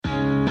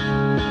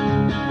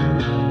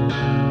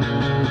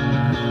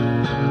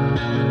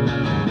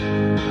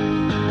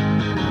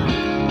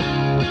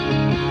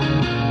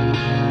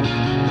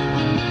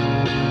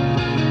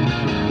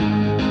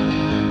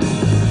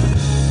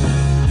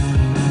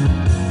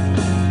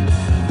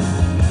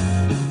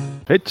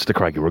It's the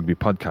Craggy Rugby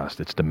Podcast.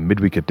 It's the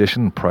midweek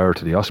edition prior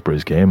to the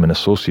Ospreys game in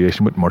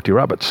association with Murty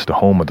Rabbits, the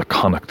home of the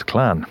Connacht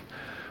clan.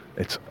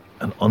 It's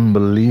an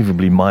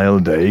unbelievably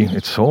mild day.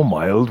 It's so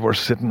mild, we're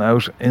sitting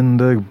out in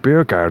the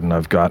beer garden.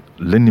 I've got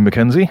Lindy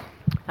McKenzie.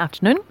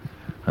 Afternoon.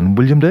 And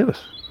William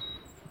Davis.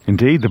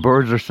 Indeed, the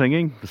birds are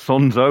singing, the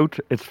sun's out,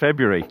 it's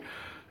February.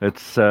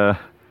 It's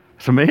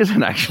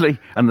amazing, actually.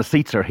 And the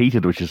seats are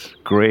heated, which is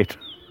great.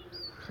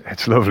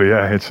 It's lovely,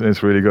 yeah.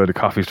 It's really good. The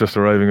coffee's just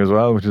arriving as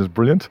well, which is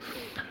brilliant.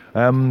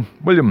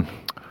 William,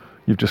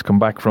 you've just come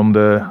back from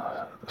the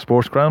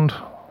sports ground.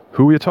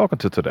 Who are you talking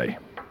to today?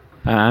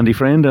 Andy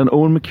Friend and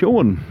Owen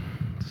McKeown.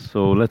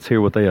 So let's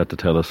hear what they had to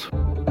tell us.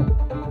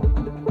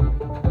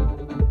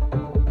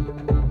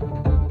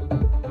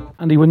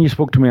 Andy, when you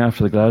spoke to me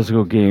after the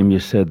Glasgow game, you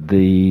said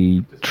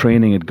the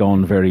training had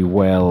gone very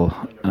well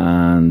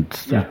and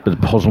a bit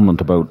of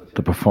puzzlement about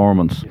the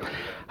performance.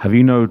 Have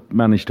you now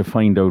managed to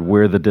find out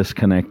where the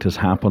disconnect has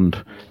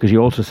happened? Because you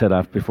also said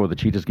after before the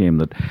Cheetahs game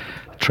that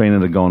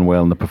training had gone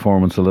well and the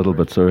performance a little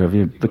bit. So have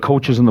you, the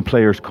coaches and the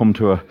players, come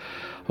to a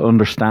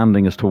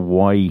understanding as to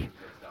why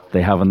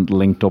they haven't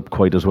linked up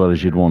quite as well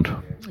as you'd want?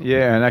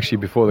 Yeah, and actually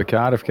before the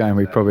Cardiff game,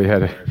 we probably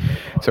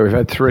we've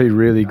had 3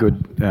 really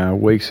good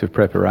weeks of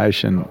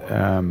preparation,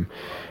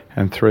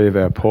 and 3 of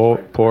our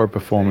poorer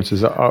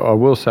performances. I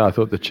will say I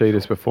thought the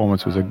Cheetahs'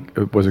 performance was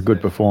a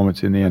good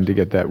performance in the end to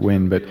get that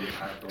win, but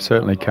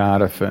certainly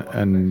Cardiff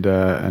and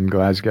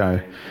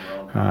Glasgow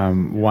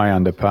way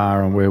under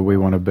par on where we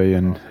want to be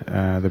and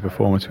the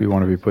performance we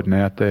want to be putting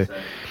out there.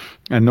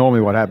 And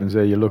normally what happens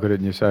there, you look at it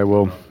and you say,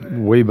 well,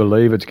 we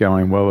believe it's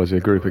going well as a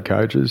group of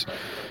coaches,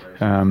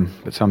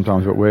 but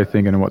sometimes what we're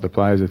thinking and what the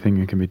players are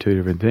thinking can be 2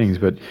 different things.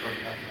 But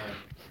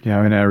you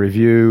know, in our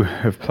review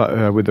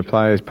with the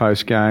players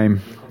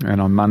post-game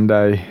and on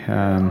Monday,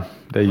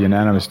 they're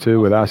unanimous too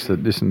with us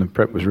that the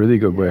prep was really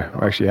good. We're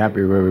actually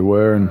happy where we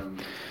were, and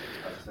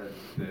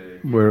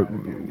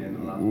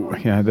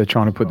they're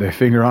trying to put their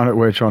finger on it.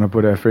 We're trying to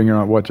put our finger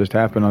on what just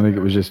happened. I think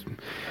it was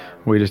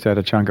we just had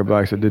a chunk of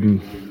blokes that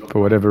didn't,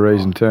 for whatever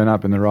reason, turn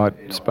up in the right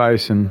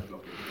space. And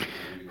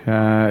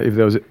if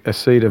there was a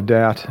seed of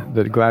doubt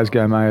that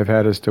Glasgow may have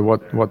had as to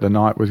what the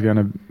night was going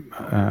to,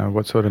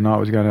 what sort of night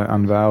was going to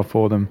unveil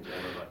for them,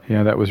 you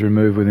know, that was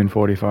removed within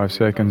 45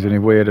 seconds. And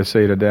if we had a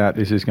seed of doubt,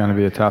 this is going to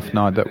be a tough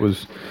night, that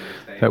was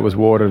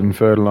watered and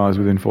fertilised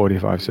within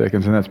 45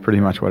 seconds, and that's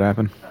pretty much what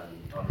happened.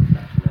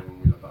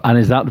 And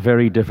is that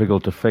very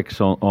difficult to fix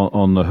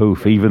on the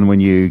hoof, even when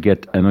you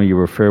get, I know you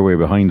were a fair way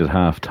behind at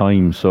half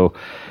time, so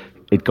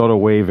it got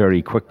away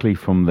very quickly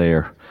from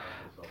there.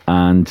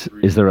 And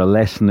is there a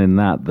lesson in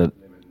that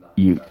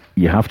you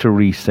have to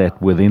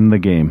reset within the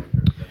game?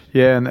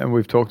 Yeah, and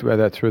we've talked about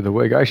that through the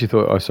week. I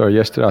actually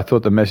yesterday, I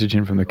thought the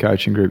messaging from the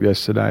coaching group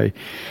yesterday,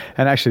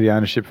 and actually the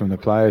ownership from the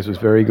players, was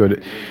very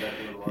good.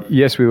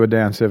 Yes, we were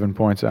down 7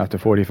 points after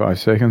 45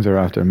 seconds, or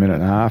after a minute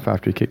and a half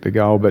after he kicked the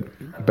goal. But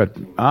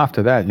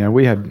after that, you know,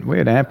 we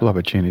had ample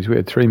opportunities. We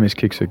had 3 missed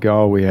kicks at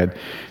goal. We had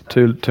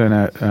 2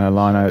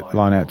 line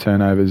out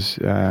turnovers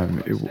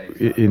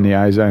in the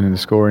A zone, in the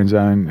scoring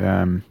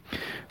zone.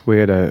 We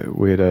had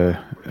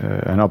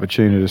an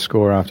opportunity to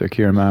score after a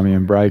Kieran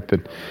Marmion break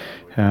that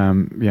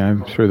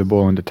threw the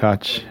ball into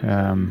touch.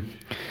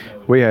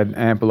 We had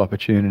ample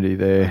opportunity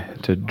there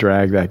to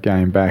drag that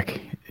game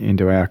back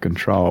into our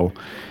control.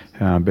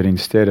 But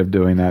instead of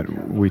doing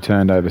that, we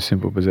turned over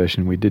simple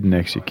possession. We didn't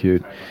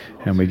execute,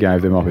 and we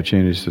gave them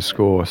opportunities to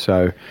score.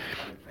 So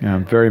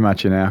very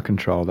much in our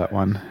control, that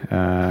one,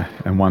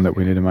 and one that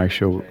we need to make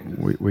sure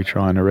we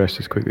try and arrest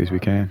as quickly as we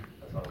can.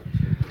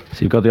 So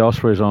you've got the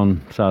Ospreys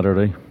on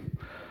Saturday.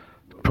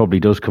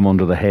 Probably does come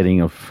under the heading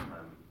of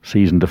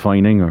season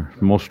defining or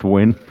must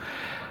win.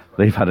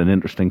 They've had an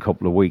interesting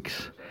couple of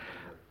weeks.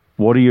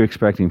 What are you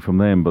expecting from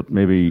them? But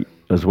maybe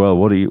as well,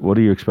 what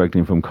are you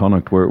expecting from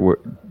Connacht?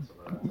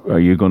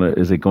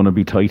 Is it going to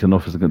be tight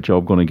enough? Is the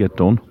job going to get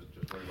done?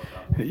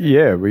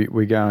 Yeah,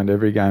 we go into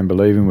every game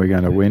believing we're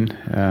going to win.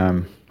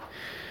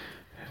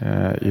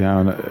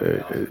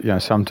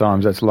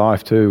 Sometimes that's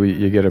life too.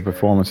 You get a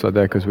performance like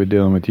that because we're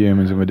dealing with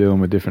humans and we're dealing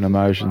with different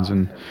emotions,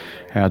 and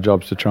our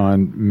job's to try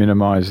and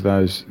minimise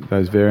those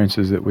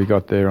variances that we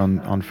got there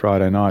on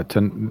Friday night.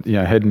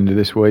 Heading into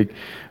this week,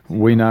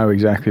 we know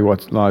exactly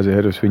what lies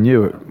ahead of us. We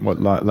knew what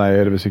lay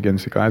ahead of us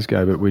against the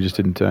Glasgow, but we just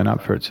didn't turn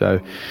up for it.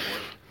 So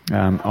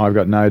I've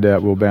got no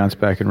doubt we'll bounce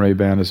back and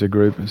rebound as a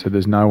group. So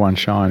there's no one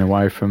shying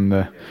away from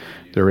the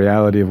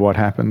reality of what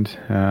happened.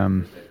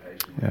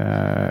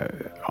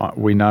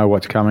 We know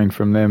what's coming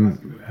from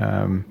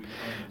them.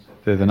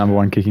 They're the number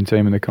 1 kicking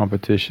team in the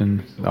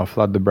competition. They'll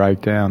flood the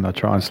breakdown. They'll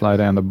try and slow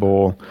down the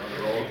ball.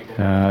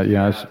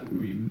 It's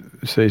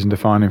season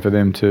defining for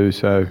them too.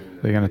 So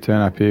they're going to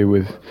turn up here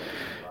with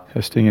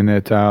a sting in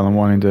their tail and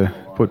wanting to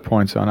put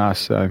points on us.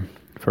 So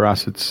for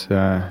us, it's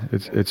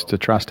to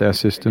trust our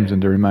systems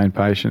and to remain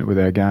patient with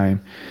our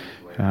game.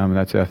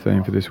 That's our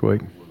theme for this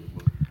week.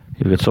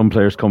 You've got some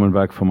players coming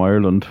back from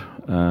Ireland,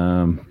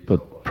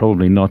 but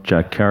probably not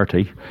Jack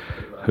Carty,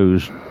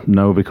 who's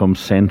now become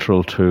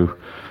central to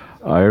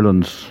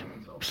Ireland's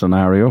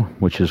scenario,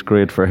 which is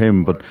great for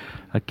him, but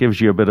that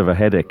gives you a bit of a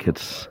headache.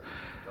 It's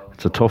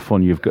a tough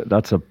one.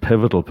 That's a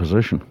pivotal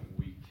position.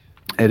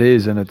 It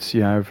is, and it's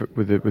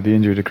with the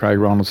injury to Craig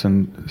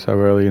Ronaldson so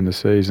early in the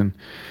season.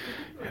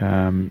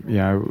 With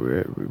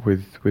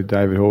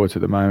David Horwitz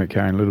at the moment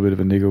carrying a little bit of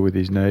a niggle with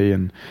his knee,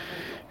 and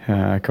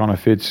Connor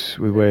Fitz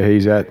with where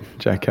he's at,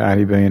 Jack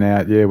Carty being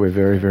out, we're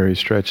very, very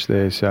stretched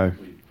there. So,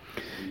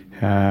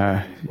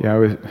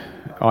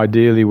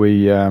 ideally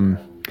we, I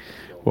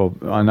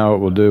know what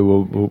we'll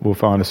do. We'll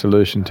find a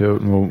solution to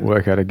it, and we'll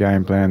work out a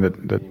game plan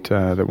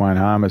that won't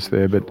harm us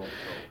there. But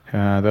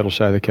that'll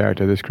show the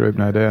character of this group,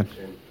 no doubt.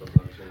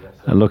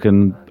 And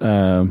looking,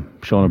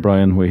 Sean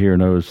O'Brien, we're here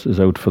now, is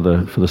out for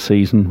the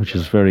season, which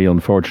is very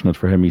unfortunate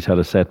for him. He's had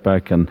a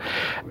setback. And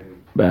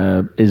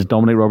is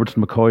Dominic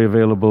Robertson-McCoy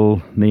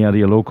available?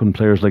 Niadi Alokun,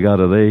 players like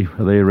that, are they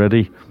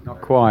ready?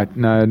 Not quite.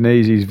 No,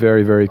 Neesy's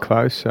very, very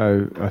close.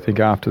 So I think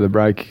after the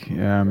break,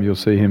 you'll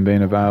see him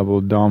being available.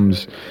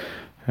 Dom's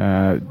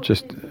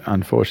just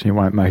unfortunately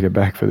won't make it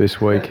back for this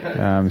week.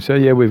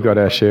 We've got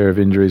our share of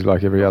injuries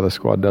like every other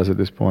squad does at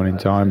this point in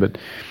time, but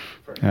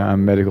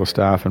medical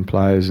staff and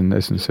players and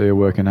S&C are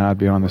working hard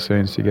behind the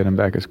scenes to get him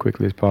back as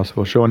quickly as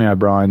possible. Shawnee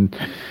O'Brien,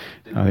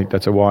 I think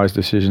that's a wise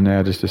decision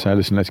now, just to say,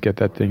 listen, let's get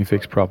that thing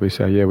fixed properly.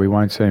 So we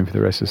won't see him for the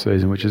rest of the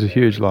season, which is a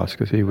huge loss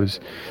because he was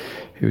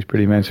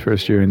pretty immense for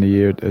us during the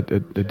year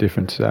at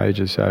different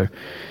stages. So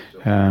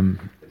but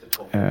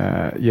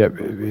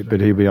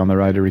he'll be on the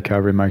road to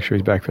recovery and make sure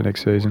he's back for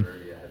next season.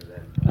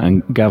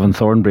 And Gavin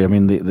Thornbury, I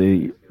mean,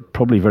 the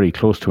probably very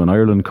close to an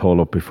Ireland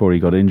call-up before he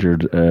got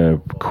injured.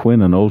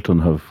 Quinn and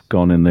Olton have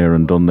gone in there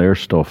and done their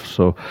stuff,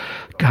 so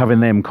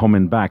having them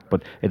coming back,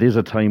 but it is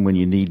a time when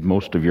you need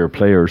most of your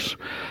players.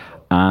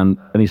 And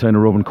any sign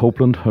of Robin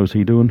Copeland? How's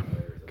he doing?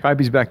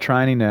 Kobe's back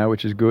training now,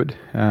 which is good,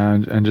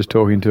 and just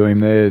talking to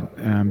him there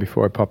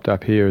before I popped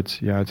up here,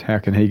 it's how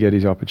can he get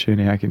his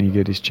opportunity, how can he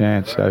get his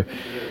chance. So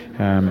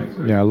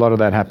a lot of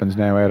that happens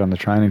now out on the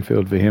training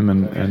field for him,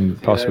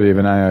 and possibly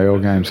even AIL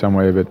game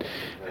somewhere, but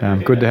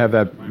good to have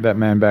that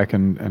man back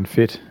and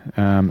fit,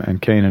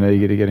 and keen and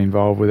eager to get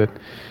involved with it.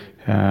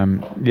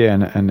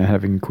 And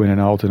having Quinn and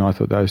Olton, I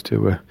thought those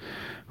two were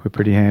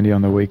pretty handy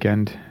on the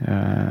weekend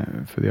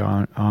for the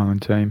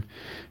Ireland team.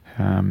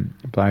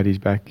 Blady's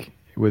back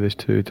with us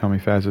too. Tommy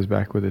Faz is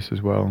back with us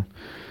as well.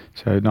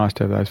 So nice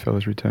to have those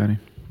fellas returning.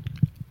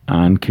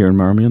 And Kieran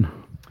Marmion?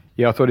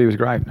 Yeah, I thought he was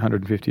great.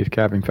 150th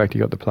cap. In fact, he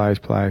got the players'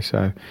 play.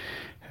 So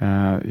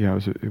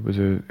it was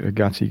a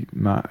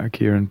gutsy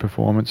Kieran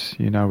performance.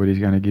 You know what he's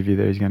going to give you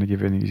there. He's going to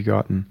give everything he's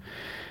got, and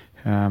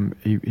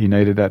he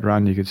needed that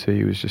run. You could see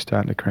he was just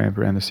starting to cramp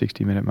around the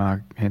 60-minute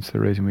mark. Hence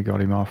the reason we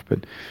got him off.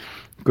 But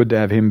good to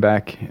have him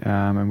back,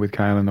 and with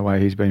Caelan the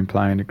way he's been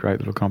playing, a great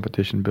little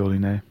competition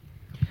building there.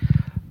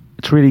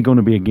 It's really going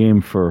to be a game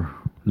for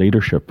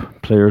leadership.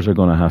 Players are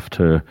going to have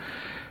to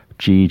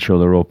gee each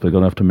other up. They're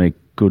going to have to make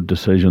good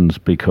decisions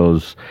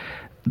because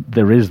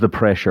there is the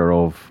pressure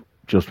of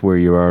just where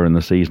you are in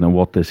the season and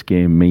what this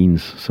game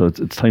means. So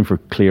it's time for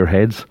clear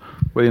heads.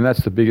 Well, and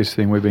that's the biggest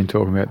thing we've been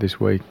talking about this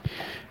week.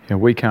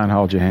 We can't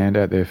hold your hand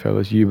out there,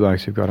 fellas. You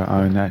blokes have got to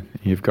own that.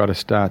 You've got to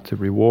start to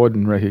reward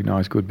and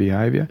recognise good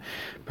behaviour,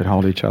 but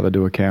hold each other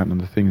to account on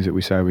the things that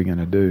we say we're going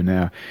to do.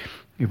 Now,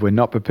 if we're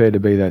not prepared to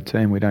be that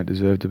team, we don't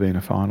deserve to be in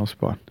a final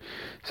spot.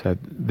 So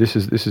this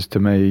is to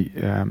me,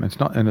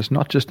 it's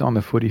not just on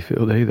the footy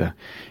field either.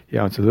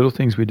 It's the little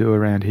things we do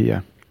around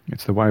here.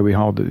 It's the way we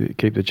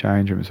keep the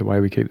change room. It's the way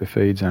we keep the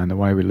feed zone. The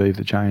way we leave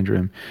the change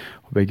room.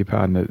 I beg your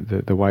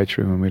pardon, the weights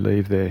room when we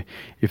leave there.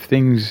 If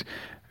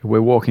we're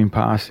walking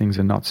past things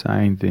and not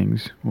saying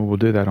things, well, we'll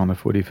do that on the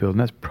footy field. And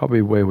that's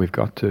probably where we've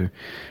got to,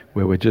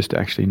 where we're just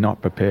actually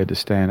not prepared to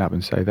stand up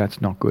and say, that's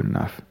not good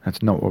enough.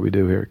 That's not what we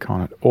do here at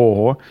Connacht.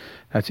 Or,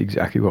 that's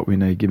exactly what we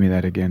need. Give me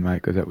that again,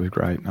 mate, because that was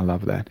great. I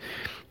love that.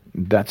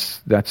 That's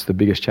the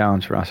biggest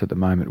challenge for us at the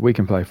moment. We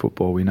can play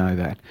football, we know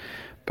that.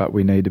 But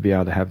we need to be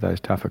able to have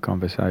those tougher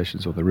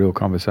conversations, or the real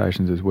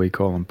conversations as we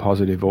call them,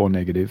 positive or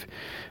negative,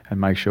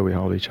 and make sure we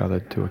hold each other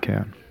to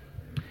account.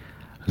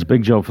 It's a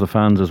big job for the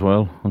fans as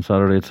well on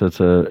Saturday. It's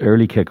an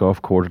early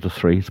kick-off,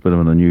 2:45. It's a bit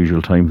of an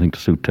unusual time, I think, to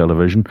suit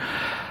television.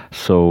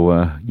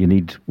 So we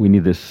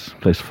need this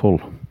place full.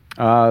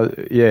 You know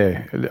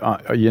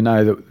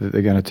that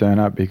they're going to turn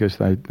up because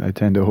they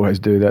tend to always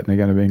do that, and they're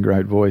going to be in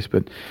great voice.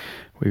 But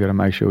we've got to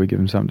make sure we give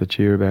them something to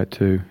cheer about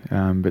too.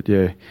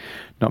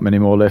 Not many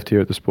more left here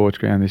at the sports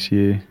ground this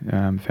year.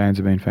 Fans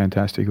have been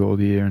fantastic all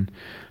year, and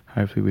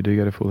hopefully we do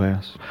get a full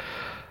house.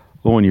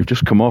 Owen, you've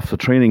just come off the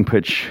training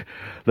pitch.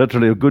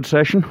 Literally a good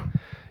session.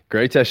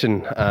 Great session.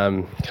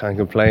 Can't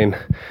complain.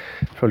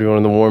 Probably one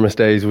of the warmest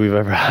days we've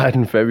ever had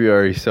in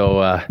February.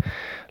 So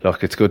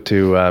look, it's good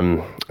to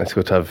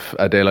have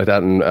a day like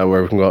that, and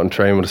where we can go out and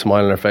train with a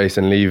smile on our face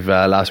and leave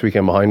last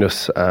weekend behind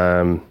us,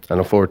 and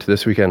look forward to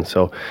this weekend.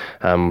 So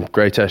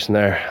great session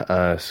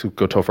there,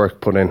 good tough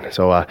work put in.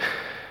 So I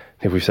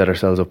think we've set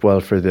ourselves up well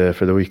for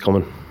the week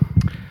coming.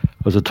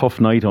 It was a tough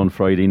night on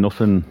Friday.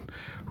 Nothing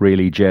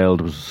really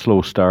gelled. It was a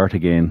slow start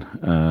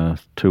again.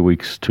 2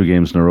 weeks, 2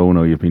 games in a row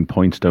now. You've been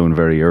points down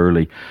very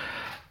early.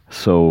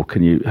 So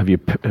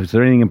is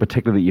there anything in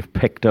particular that you've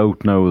picked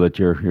out now that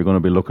you're going to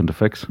be looking to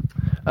fix?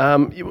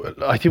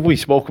 I think we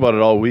spoke about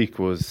it all week.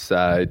 Was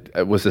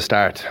the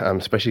start,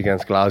 especially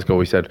against Glasgow.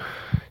 We said,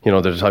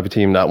 they're the type of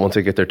team that once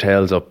they get their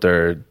tails up,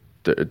 they're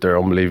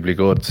unbelievably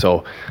good.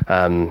 So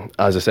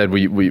as I said,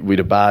 we had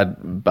a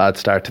bad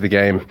start to the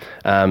game.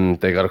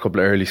 They got a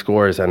couple of early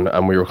scores,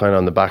 and we were kind of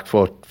on the back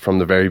foot from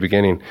the very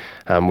beginning,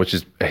 which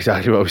is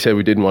exactly what we said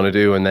we didn't want to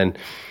do. And then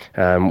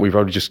we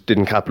probably just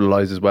didn't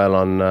capitalise as well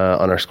on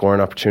our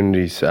scoring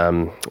opportunities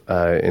in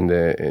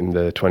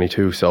the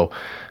 22. So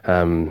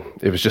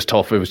it was just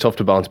tough. It was tough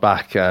to bounce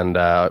back, and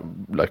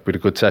we had a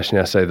good session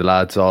yesterday. The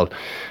lads all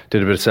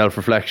did a bit of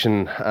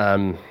self-reflection,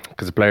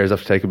 because the players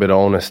have to take a bit of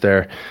onus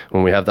there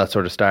when we have that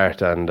sort of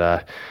start. And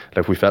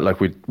we felt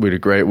like we had a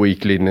great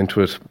week leading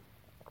into it.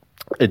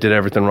 It did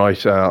everything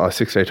right. A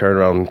 6-day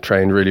turnaround,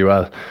 trained really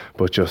well,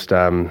 but just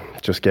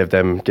gave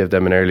them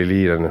an early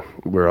lead, and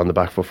we're on the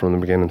back foot from the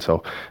beginning.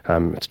 So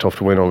it's tough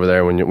to win over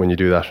there when you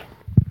do that.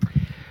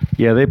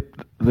 Yeah,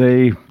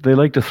 they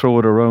like to throw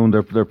it around.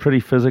 They're pretty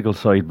physical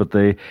side, but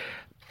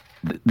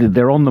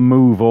they're on the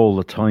move all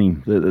the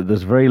time.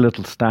 There's very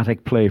little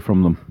static play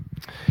from them.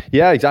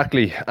 Yeah,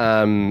 exactly.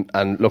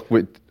 And look,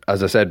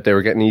 as I said, they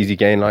were getting easy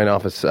gain line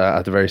off us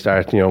at the very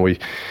start. We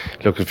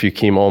looked at a few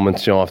key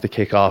moments, off the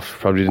kick-off,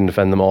 probably didn't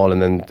defend them all,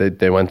 and then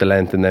they went the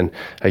length, and then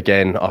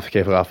again, off the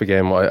kick-off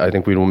again, I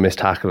think we missed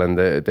tackle, and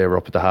they were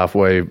up at the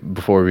halfway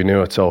before we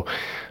knew it. So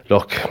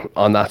look,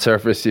 on that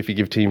surface, if you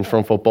give teams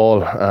from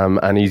football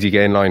an easy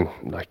gain line,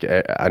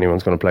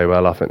 anyone's going to play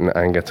well off it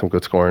and get some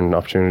good scoring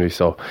opportunities.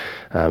 So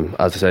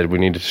as I said, we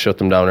needed to shut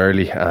them down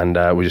early, and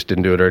we just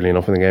didn't do it early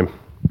enough in the game.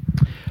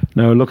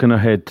 Now, looking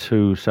ahead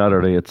to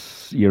Saturday,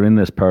 you're in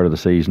this part of the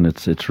season.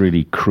 It's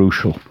really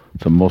crucial.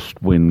 It's a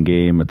must-win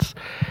game.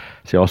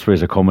 The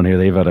Ospreys are coming here.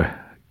 They've had a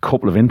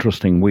couple of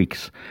interesting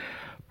weeks,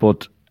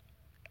 but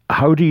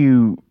how do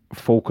you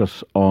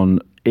focus on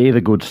A, the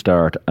good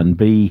start, and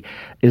B,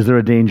 is there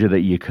a danger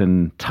that you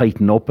can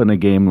tighten up in a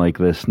game like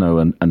this now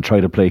and try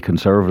to play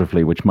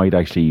conservatively, which might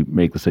actually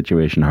make the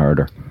situation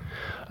harder?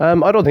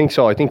 I don't think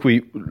so. I think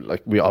we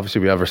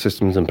obviously have our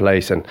systems in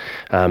place, and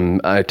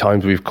at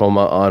times we've come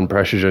on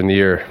pressure during the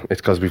year.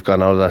 It's because we've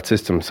gone out of that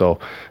system. So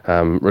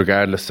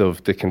regardless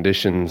of the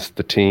conditions,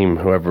 the team,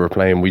 whoever we're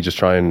playing, we just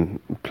try and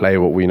play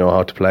what we know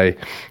how to play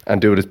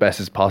and do it as best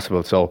as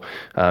possible. So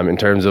in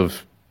terms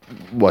of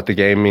what the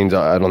game means,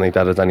 I don't think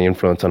that has any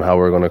influence on how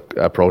we're going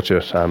to approach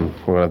it. We're going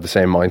to have the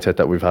same mindset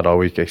that we've had all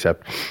week,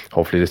 except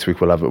hopefully this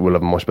week we'll have a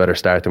much better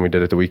start than we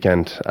did at the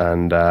weekend,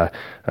 and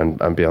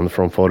be on the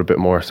front foot a bit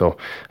more. So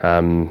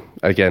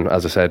again,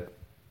 as I said,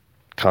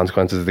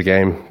 consequences of the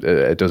game,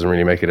 it doesn't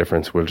really make a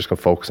difference. We're just going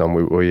to focus on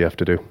what we have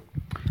to do.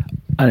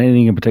 And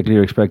anything in particular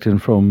you're expecting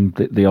from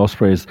the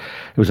Ospreys?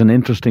 It was an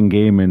interesting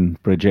game in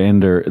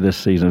Bridgender this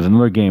season. It was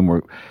another game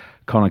where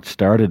Connacht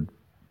started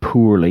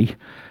poorly,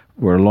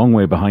 were a long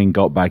way behind,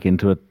 got back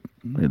into it.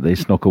 They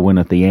snuck a win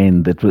at the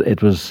end.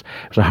 It was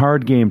a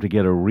hard game to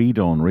get a read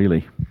on,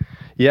 really.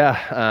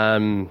 Yeah,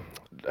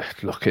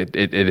 look, it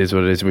is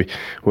what it is.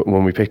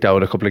 When we picked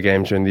out a couple of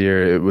games during the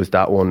year, it was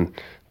that one,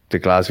 the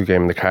Glasgow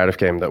game and the Cardiff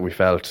game, that we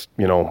felt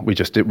we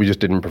just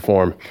didn't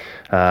perform.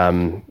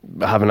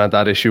 Haven't had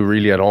that issue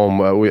really at home.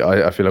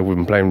 I feel like we've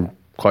been playing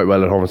quite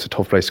well at home. It's a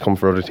tough place to come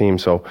for other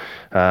teams. So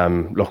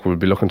look, we'll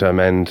be looking to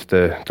amend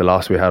the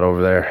loss we had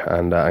over there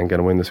and get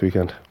a win this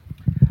weekend.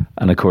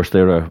 And of course,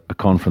 they're a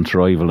conference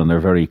rival, and they're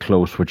very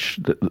close. Which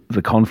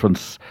the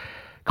conference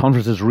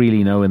is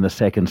really now in the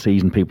second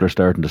season. People are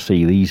starting to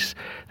see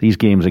these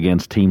games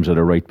against teams that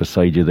are right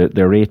beside you. They're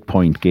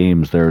 8-point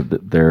games.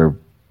 They're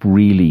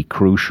really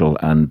crucial,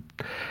 and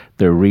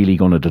they're really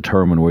going to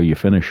determine where you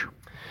finish.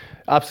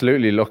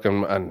 Absolutely. Look,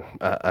 and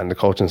the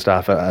coaching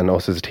staff and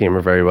us as a team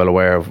are very well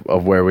aware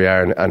of where we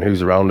are and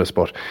who's around us.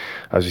 But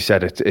as we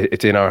said,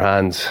 it's in our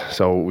hands.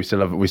 So we still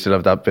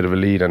have that bit of a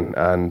lead,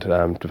 and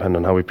depending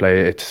on how we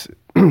play, it's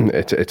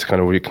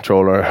kind of, we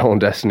control our own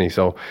destiny.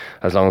 So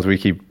as long as we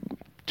keep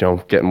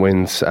getting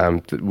wins,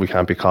 we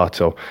can't be caught.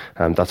 So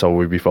that's all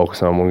we'll be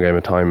focusing on, one game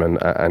at a time,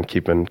 and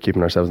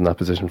keeping ourselves in that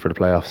position for the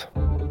playoffs.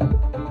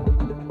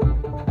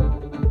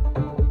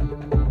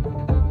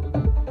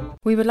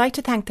 We would like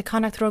to thank the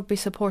Connacht Rugby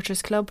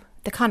Supporters Club,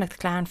 the Connacht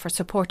Clan, for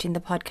supporting the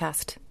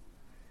podcast.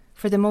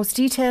 For the most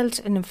detailed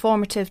and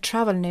informative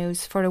travel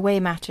news for away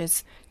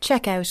matches,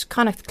 check out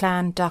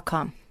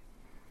connachtclan.com.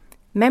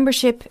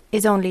 Membership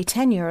is only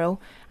 €10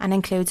 and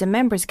includes a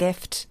member's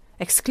gift,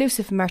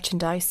 exclusive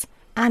merchandise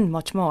and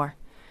much more.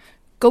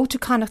 Go to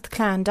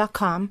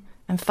connachtclan.com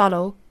and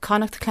follow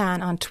Connacht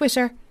Clan on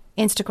Twitter,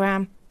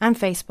 Instagram and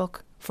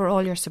Facebook for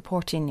all your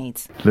supporting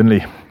needs.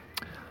 Lindley,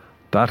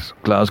 That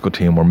Glasgow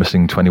team were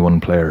missing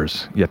 21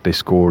 players, yet they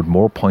scored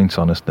more points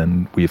on us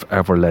than we've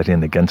ever let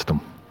in against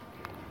them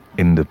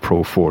in the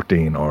Pro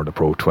 14 or the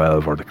Pro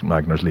 12 or the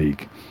Magners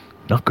League.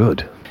 Not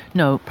good.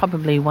 No,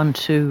 probably one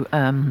to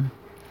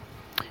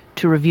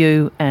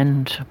review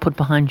and put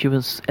behind you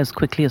as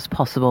quickly as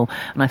possible.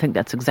 And I think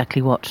that's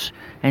exactly what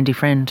Andy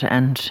Friend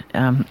and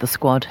the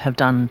squad have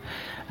done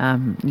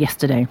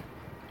yesterday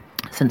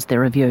since their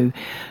review.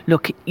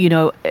 Look,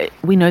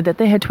 we know that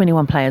they had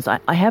 21 players.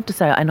 I have to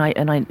say, and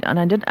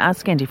I did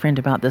ask Andy Friend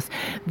about this.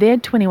 They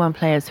had 21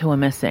 players who are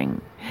missing.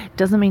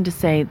 Doesn't mean to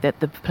say that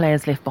the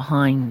players left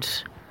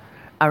behind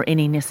are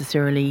any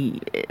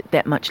necessarily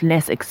that much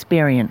less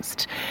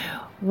experienced.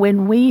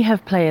 When we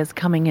have players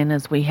coming in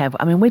as we have,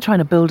 we're trying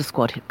to build a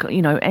squad.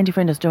 Andy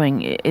Friend is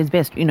doing his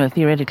best,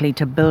 theoretically,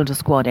 to build a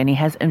squad, and he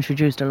has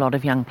introduced a lot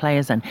of young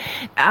players. And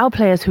our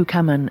players who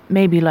come in,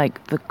 maybe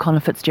like the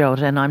Conor Fitzgerald,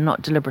 and I'm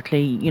not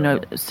deliberately,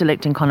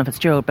 selecting Conor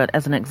Fitzgerald, but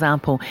as an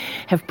example,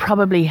 have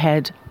probably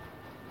had,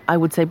 I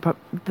would say,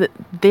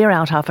 their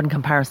out half in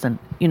comparison,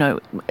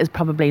 is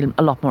probably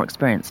a lot more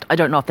experienced. I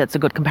don't know if that's a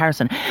good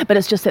comparison, but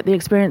it's just that the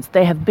experience,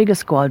 they have bigger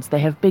squads, they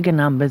have bigger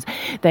numbers,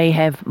 they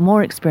have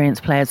more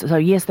experienced players. So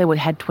yes, they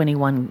had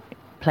 21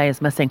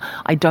 players missing.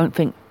 I don't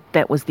think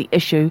that was the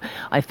issue.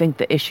 I think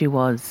the issue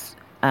was,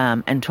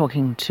 and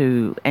talking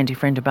to Andy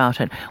Friend about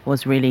it,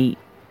 was really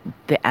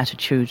the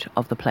attitude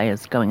of the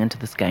players going into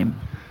this game.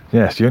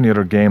 Yes, the only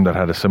other game that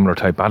had a similar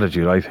type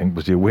attitude, I think,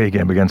 was the away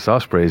game against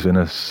Ospreys in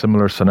a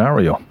similar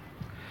scenario.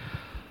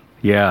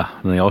 Yeah,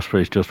 and the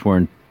Ospreys just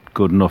weren't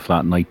good enough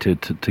that night to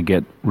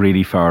get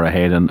really far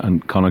ahead,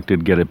 and Connacht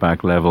did get it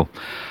back level.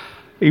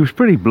 He was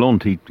pretty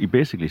blunt. He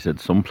basically said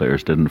some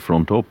players didn't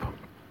front up,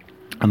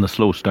 and the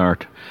slow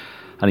start.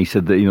 And he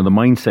said that, the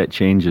mindset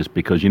changes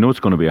because it's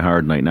going to be a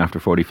hard night, and after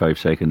 45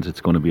 seconds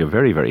it's going to be a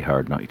very, very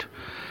hard night.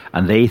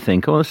 And they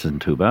think, oh, this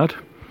isn't too bad.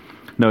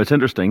 Now, it's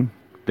interesting.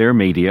 Their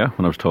media,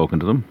 when I was talking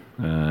to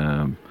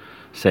them,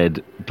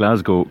 said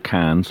Glasgow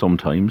can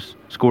sometimes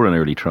score an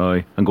early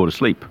try and go to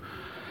sleep.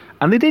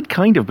 And they did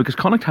kind of, because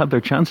Connacht had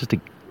their chances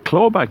to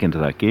claw back into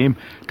that game.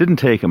 Didn't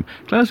take them.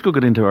 Glasgow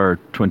got into our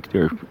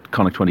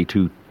Connacht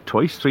 22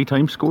 twice, 3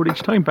 times, scored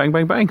each time. Bang,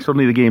 bang, bang.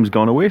 Suddenly the game's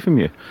gone away from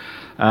you.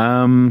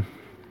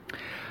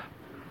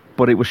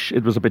 But it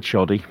was a bit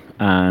shoddy,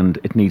 and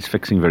it needs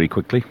fixing very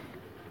quickly.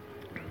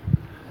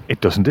 It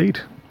does indeed.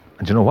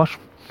 And you know what?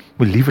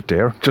 We'll leave it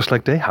there, just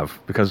like they have,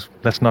 because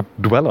let's not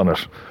dwell on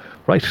it.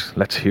 Right,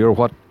 let's hear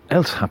what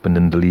else happened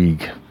in the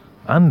league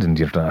and in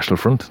the international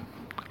front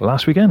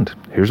last weekend.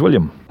 Here's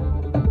William.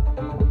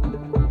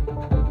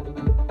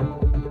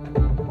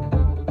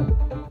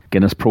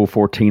 Guinness Pro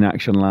 14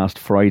 action last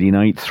Friday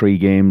night, 3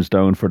 games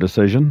down for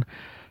decision.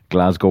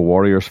 Glasgow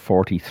Warriors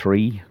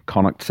 43,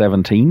 Connacht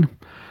 17,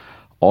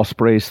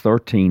 Ospreys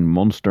 13,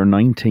 Munster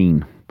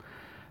 19,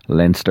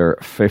 Leinster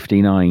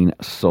 59,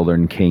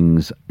 Southern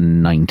Kings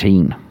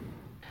 19.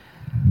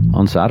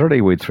 On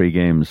Saturday we had 3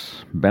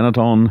 games.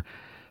 Benetton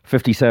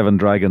 57,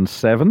 Dragons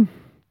 7,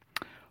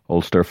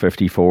 Ulster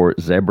 54,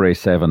 Zebre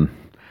 7,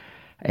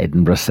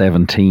 Edinburgh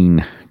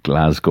 17,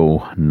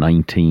 Glasgow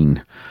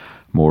 19.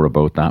 More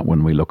about that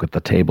when we look at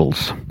the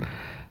tables.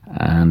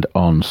 And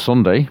on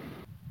Sunday,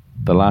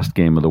 the last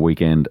game of the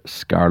weekend,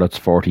 Scarlets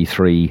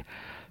 43,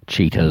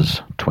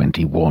 Cheetahs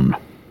 21.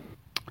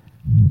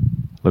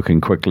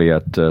 Looking quickly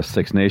at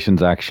Six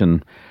Nations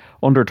action.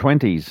 Under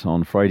 20s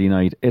on Friday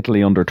night,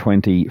 Italy under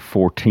 20,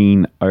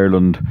 14,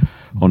 Ireland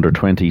under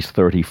 20s,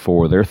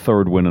 34. Their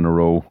 3rd win in a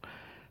row.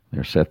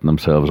 They're setting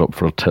themselves up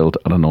for a tilt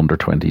at an under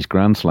 20s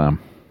Grand Slam.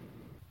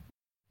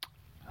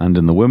 And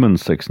in the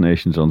women's Six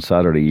Nations on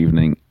Saturday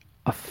evening,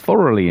 a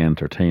thoroughly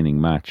entertaining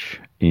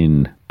match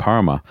in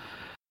Parma.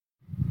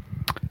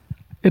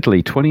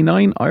 Italy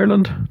 29,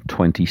 Ireland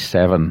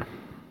 27.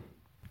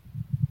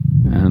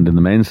 And in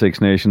the men's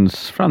Six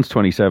Nations, France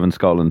 27,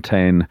 Scotland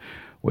 10,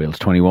 Wales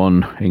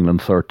 21,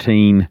 England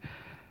 13.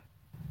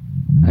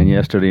 And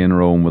yesterday in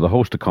Rome, with a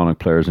host of Connacht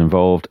players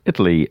involved,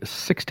 Italy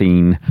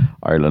 16,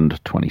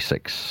 Ireland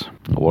 26.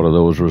 What do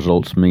those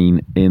results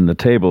mean in the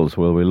tables?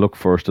 Well, we'll look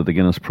first at the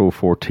Guinness Pro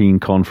 14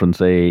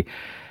 Conference A.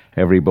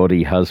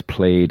 Everybody has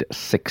played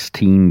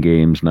 16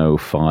 games now,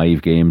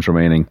 5 games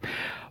remaining.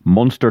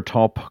 Munster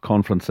top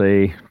Conference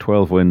A,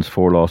 12 wins,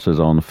 4 losses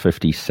on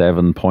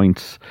 57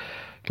 points.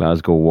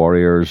 Glasgow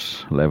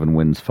Warriors, 11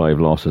 wins, 5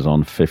 losses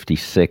on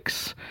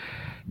 56.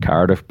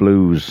 Cardiff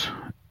Blues,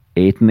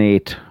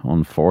 8-8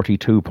 on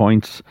 42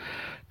 points.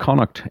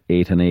 Connacht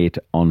 8-8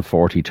 on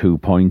 42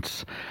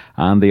 points.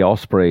 And the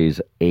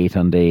Ospreys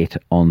 8-8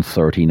 on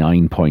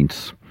 39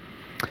 points.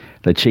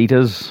 The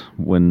Cheetahs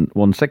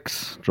won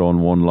 6, drawn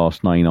 1,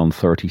 lost 9 on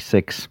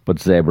 36. But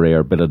Zebre are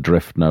a bit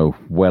adrift now,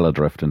 well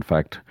adrift in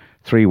fact.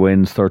 3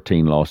 wins,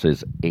 13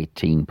 losses,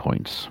 18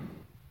 points.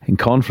 In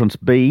Conference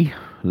B,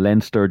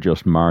 Leinster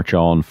just march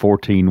on,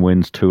 14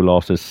 wins, 2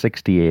 losses,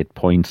 68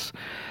 points.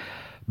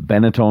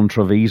 Benetton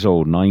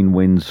Treviso, 9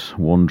 wins,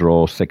 1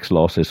 draw, 6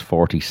 losses,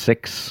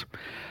 46.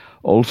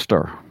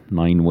 Ulster,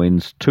 9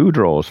 wins, 2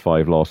 draws,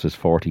 5 losses,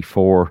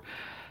 44.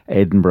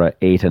 Edinburgh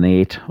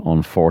 8-8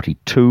 on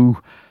 42.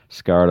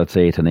 Scarlets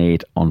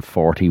 8-8 on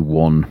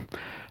 41.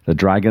 The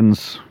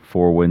Dragons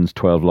 4 wins,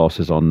 12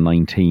 losses on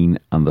 19,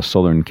 and the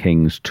Southern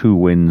Kings 2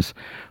 wins,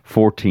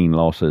 14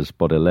 losses,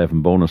 but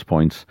 11 bonus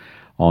points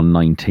on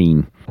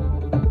 19.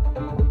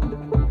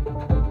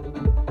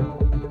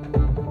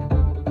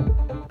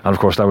 And of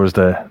course, that was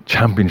the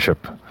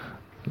championship,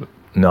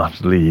 not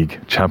league,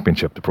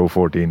 championship, the Pro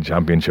 14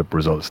 championship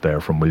results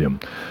there from William.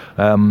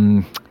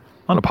 On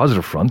a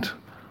positive front,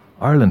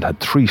 Ireland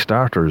had 3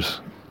 starters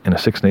in a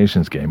Six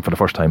Nations game for the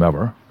first time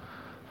ever,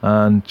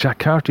 and Jack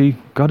Carty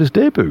got his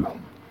debut.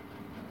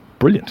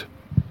 Brilliant.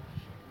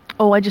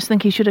 Oh, I just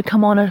think he should have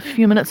come on a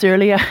few minutes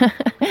earlier.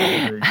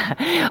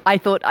 I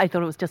thought it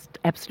was just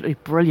absolutely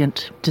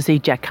brilliant to see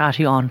Jack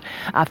Carty on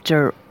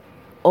after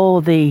all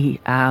the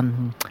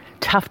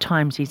tough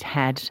times he's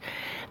had.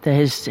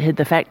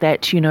 The fact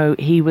that, you know,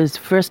 he was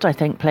first, I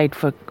think, played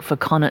for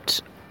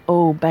Connacht.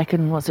 Oh, back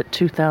in, was it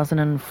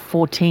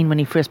 2014 when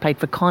he first played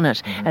for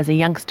Connacht as a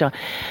youngster.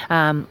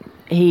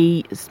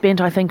 He spent,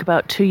 I think,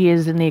 about 2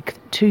 years in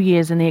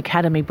the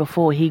academy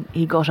before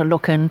he got a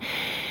look in.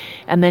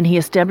 And then he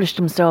established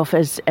himself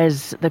as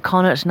the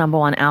Connacht number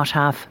 1 out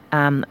half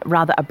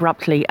rather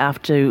abruptly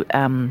after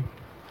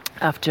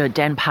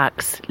Dan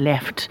Parks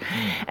left.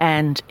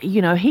 And,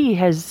 you know, he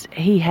has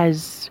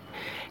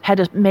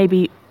had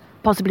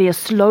possibly a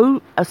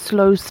slow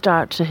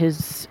start to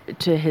his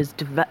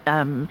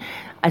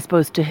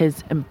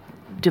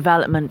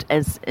development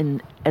as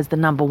the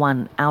number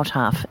 1 out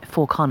half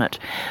for Connacht.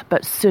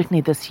 But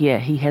certainly this year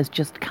he has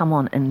just come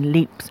on in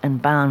leaps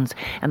and bounds,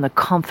 and the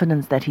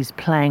confidence that he's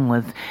playing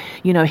with.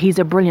 You know, he's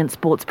a brilliant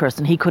sports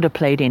person. He could have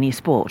played any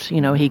sport. You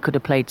know, he could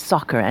have played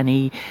soccer and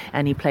he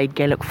played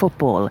Gaelic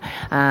football,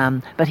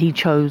 but he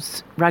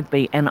chose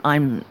rugby, and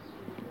I'm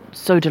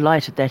so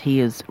delighted that he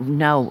is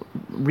now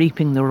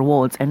reaping the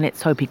rewards, and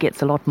let's hope he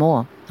gets a lot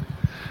more.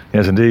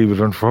 Yes, indeed, but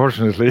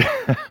unfortunately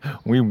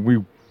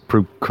we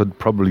could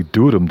probably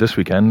do them this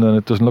weekend, and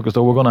it doesn't look as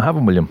though we're going to have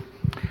him, William.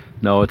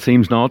 No, it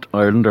seems not.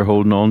 Ireland are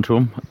holding on to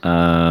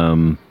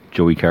him.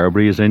 Joey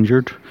Carberry is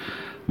injured.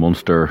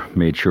 Munster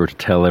made sure to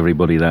tell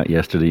everybody that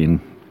yesterday in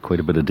quite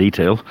a bit of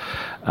detail.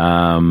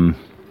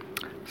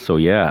 So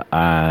yeah,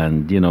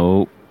 and you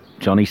know,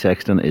 Johnny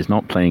Sexton is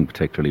not playing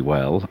particularly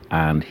well,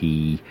 and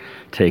he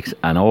takes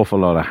an awful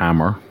lot of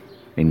hammer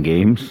in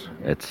games.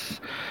 I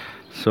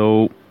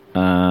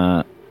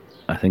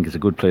think it's a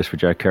good place for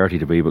Jack Carty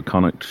to be, but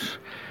Connacht,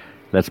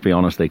 let's be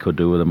honest, they could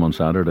do with him on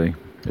Saturday.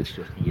 It's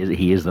just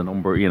he is the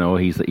number, you know,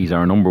 he's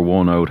our number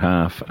 1 out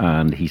half,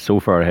 and he's so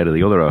far ahead of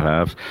the other out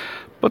halves.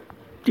 But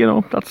you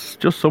know, that's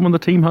just someone the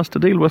team has to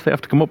deal with. They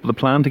have to come up with a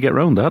plan to get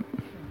around that.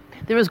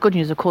 There is good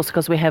news, of course,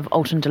 because we have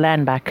Alton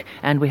Delan back,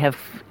 and we have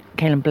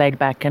Caelan Blade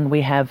back, and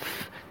we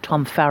have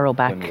Tom Farrell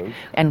back,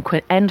 and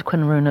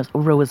Quinn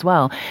Roux as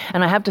well.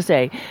 And I have to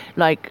say,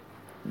 like,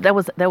 that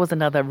was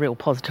another real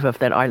positive of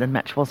that Ireland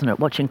match, wasn't it?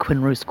 Watching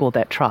Quinn Roux score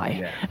that try.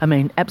 Yeah. I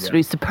mean,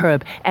 absolutely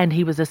superb. And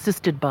he was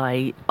assisted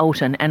by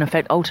Alton. And in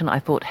fact, Alton, I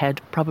thought, had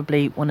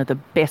probably one of the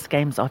best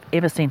games I've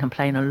ever seen him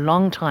play in a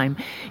long time.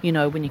 You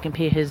know, when you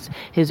compare his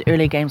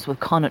early games with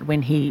Connacht,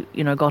 when he,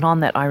 you know, got on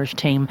that Irish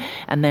team,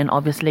 and then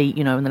obviously,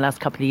 you know, in the last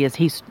couple of years,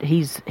 he's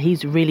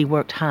really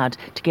worked hard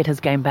to get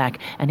his game back,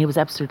 and he was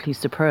absolutely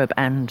superb.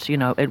 And you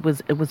know, it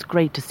was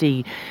great to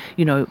see,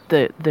 you know,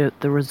 the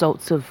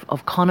results of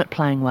Connacht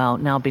playing well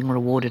now being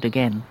rewarded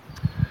again.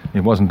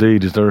 It was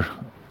indeed. Is there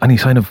any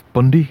sign of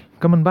Bundy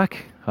coming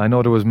back? I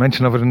know there was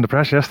mention of it in the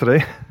press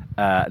yesterday.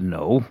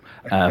 No.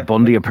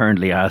 Bundy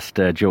apparently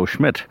asked Joe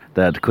Schmidt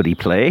that could he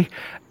play.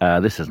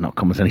 This has not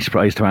come as any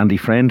surprise to Andy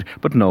Friend,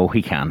 but no,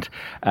 he can't.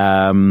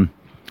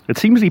 It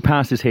seems he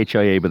passed his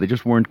HIA, but they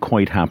just weren't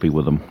quite happy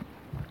with him.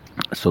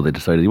 So they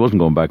decided he wasn't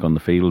going back on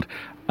the field,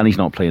 and he's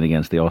not playing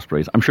against the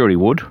Ospreys. I'm sure he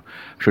would. I'm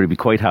sure he'd be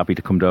quite happy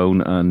to come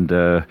down and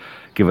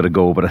give it a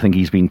go, but I think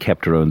he's been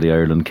kept around the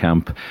Ireland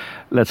camp.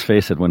 Let's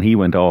face it, when he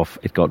went off,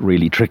 it got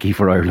really tricky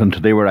for Ireland.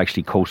 They were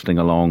actually coasting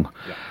along.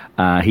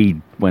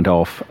 He went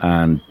off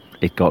and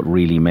it got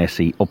really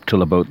messy. Up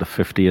till about the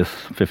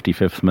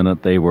 55th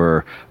minute, they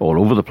were all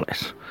over the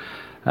place.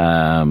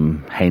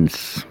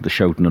 Hence the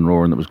shouting and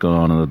roaring that was going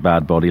on and the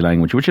bad body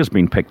language, which has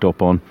been picked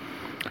up on.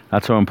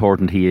 That's how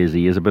important he is.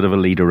 He is a bit of a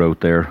leader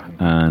out there,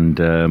 and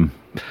it'd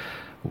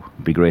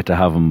be great to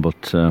have him,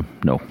 but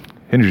no.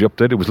 Injury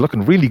update. It was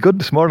looking really good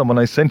this morning when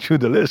I sent you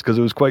the list, because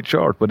it was quite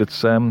short, but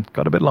it's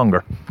got a bit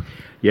longer.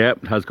 Yeah,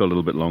 it has got a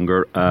little bit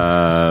longer.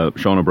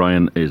 Sean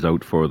O'Brien is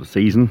out for the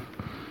season.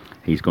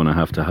 He's going to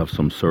have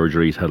some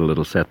surgery. He's had a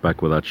little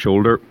setback with that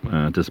shoulder.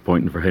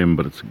 Disappointing for him,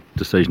 but its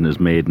decision is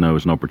made now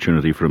as an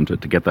opportunity for him to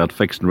get that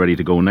fixed and ready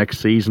to go next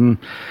season.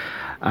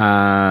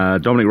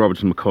 Dominic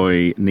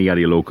Robertson-McCoy,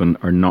 Niadi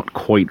Alokan are not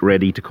quite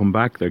ready to come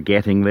back. They're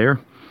getting there.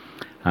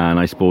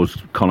 And I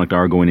suppose Connacht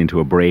are going into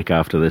a break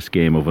after this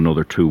game of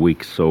another 2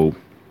 weeks. So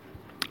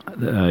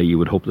you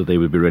would hope that they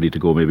would be ready to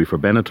go maybe for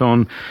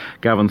Benetton.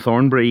 Gavin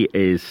Thornbury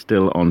is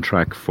still on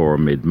track for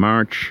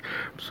mid-March.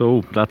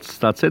 So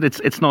that's it.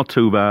 It's not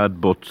too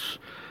bad, but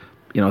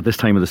at this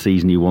time of the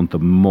season, you want the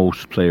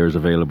most players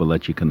available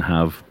that you can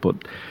have, but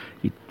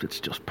it's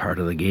just part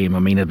of the game. I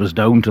mean, it was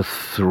down to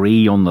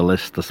 3 on the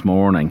list this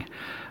morning.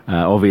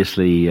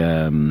 Obviously,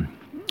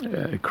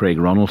 Craig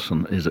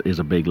Ronaldson is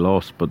a big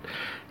loss, but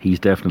he's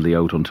definitely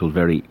out until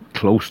very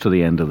close to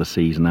the end of the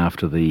season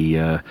after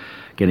the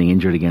getting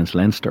injured against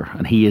Leinster,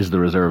 and he is the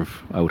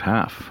reserve out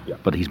half. Yeah.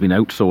 But he's been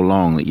out so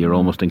long that you're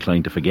almost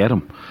inclined to forget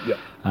him. Yeah.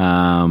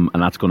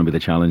 And that's going to be the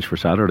challenge for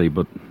Saturday.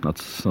 But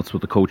that's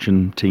what the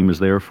coaching team is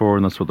there for,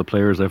 and that's what the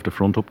players have to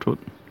front up to it.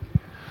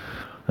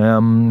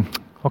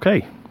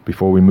 Okay.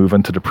 Before we move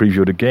into the preview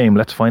of the game,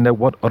 let's find out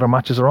what other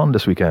matches are on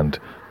this weekend.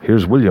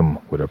 Here's William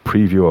with a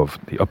preview of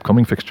the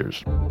upcoming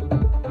fixtures.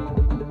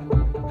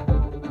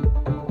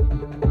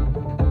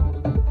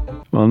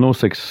 Well, no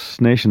Six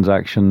Nations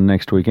action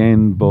next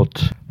weekend,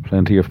 but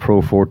plenty of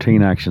Pro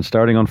 14 action.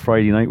 Starting on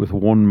Friday night with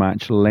one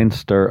match,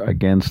 Leinster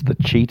against the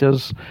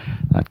Cheetahs.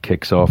 That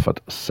kicks off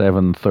at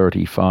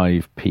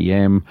 7:35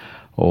 p.m.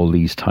 All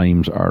these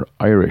times are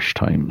Irish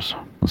times.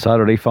 On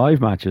Saturday,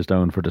 5 matches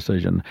down for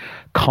decision.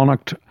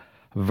 Connacht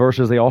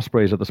versus the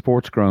Ospreys at the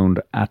Sports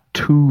Ground at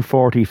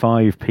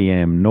 2:45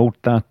 p.m. Note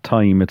that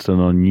time. It's an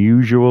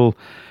unusual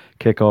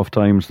kick-off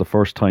time. It's the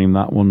first time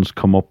that one's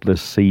come up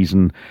this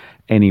season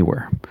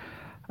anywhere.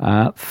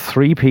 At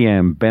 3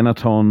 p.m,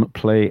 Benetton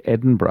play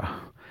Edinburgh.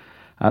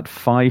 At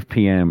 5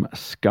 p.m,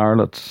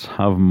 Scarlets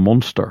have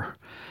Munster.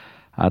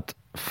 At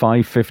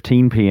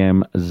 5:15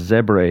 p.m,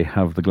 Zebre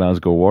have the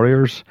Glasgow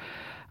Warriors.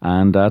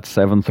 And at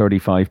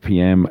 7:35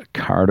 p.m,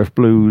 Cardiff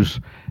Blues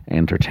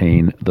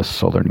entertain the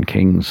Southern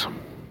Kings.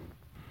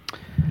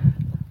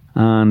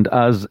 And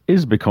as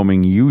is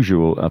becoming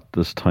usual at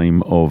this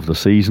time of the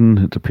season,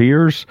 it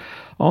appears,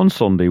 on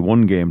Sunday,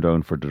 one game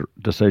down for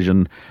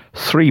decision,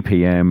 3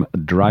 p.m,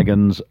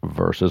 Dragons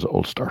versus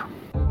Ulster.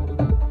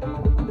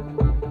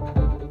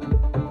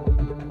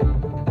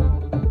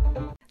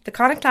 The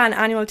Connacht Clan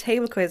annual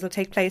table quiz will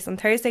take place on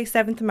Thursday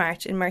 7th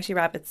March in Merty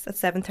Rabbits at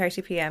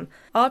 7:30 p.m.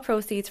 All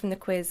proceeds from the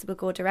quiz will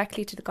go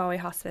directly to the Galway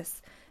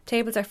Hospice.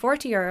 Tables are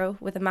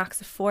 €40 with a max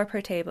of 4 per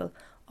table.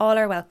 All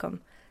are welcome.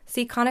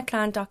 See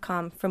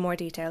connachtclan.com for more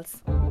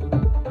details.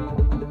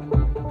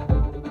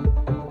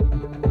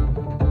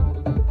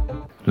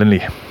 Lindley,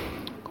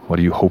 what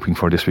are you hoping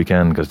for this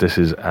weekend? Because this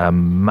is a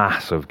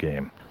massive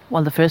game.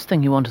 Well, the first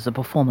thing you want is a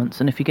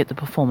performance, and if you get the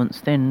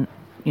performance, then,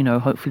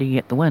 hopefully you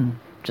get the win.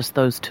 Just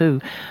those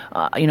two.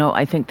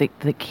 I think that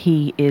the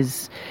key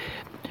is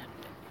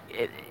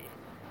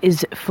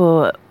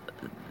for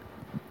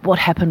what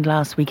happened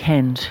last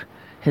weekend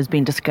has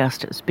been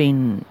discussed, it's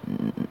been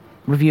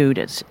reviewed,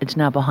 it's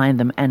now behind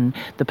them, and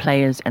the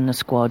players and the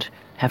squad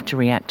have to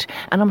react,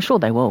 and I'm sure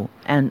they will.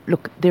 And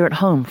look, they're at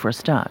home for a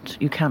start.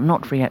 You can't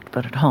not react,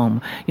 but at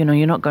home,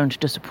 you're not going to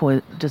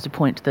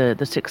disappoint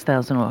the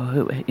 6,000 or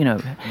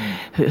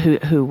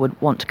who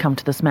would want to come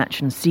to this match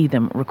and see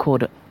them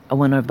record a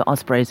win over the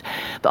Ospreys.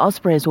 The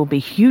Ospreys will be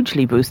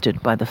hugely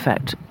boosted by the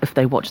fact if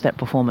they watch that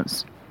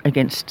performance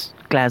against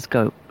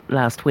Glasgow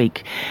last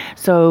week.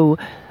 So,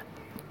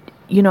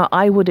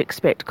 I would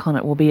expect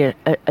Connacht will be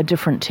a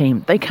different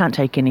team. They can't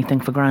take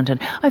anything for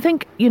granted. I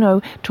think, I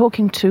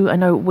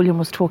know William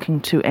was talking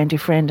to Andy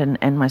Friend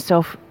and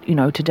myself,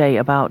 today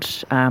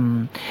about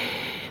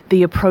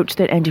the approach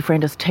that Andy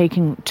Friend is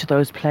taking to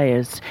those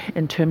players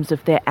in terms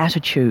of their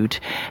attitude.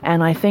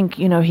 And I think,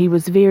 he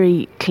was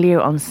very clear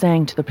on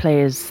saying to the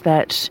players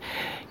that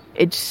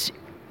it's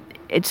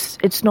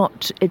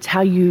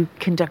how you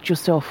conduct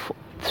yourself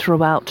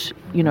throughout,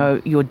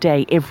 your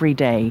day, every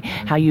day,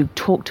 how you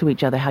talk to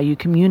each other, how you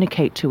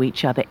communicate to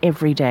each other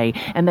every day,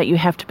 and that you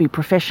have to be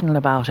professional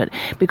about it,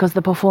 because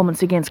the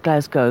performance against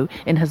Glasgow,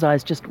 in his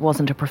eyes, just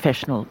wasn't a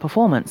professional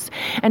performance.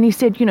 And he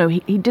said,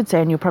 he did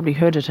say, and you probably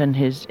heard it in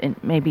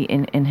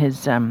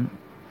his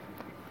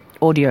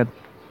audio,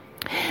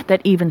 that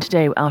even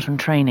today out on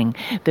training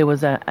there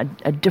was a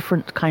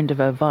different kind of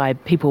a vibe.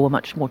 People were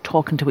much more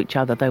talking to each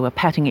other. They were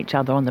patting each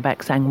other on the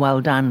back saying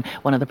well done.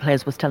 One of the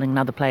players was telling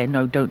another player,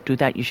 no, don't do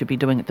that, you should be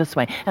doing it this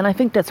way. And I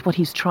think that's what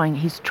he's trying,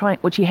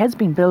 which he has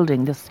been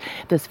building, this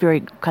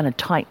very kind of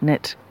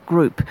tight-knit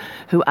group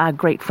who are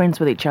great friends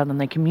with each other, and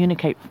they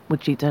communicate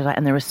with each other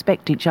and they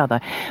respect each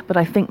other. But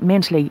I think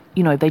mentally,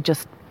 they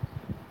just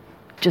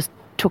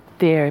took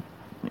their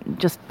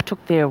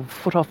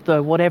foot off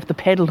the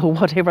pedal or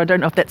whatever. I don't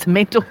know if that's a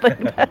mental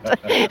thing,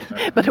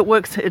 but it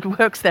works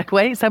that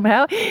way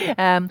somehow.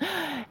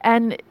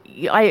 And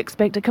I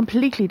expect a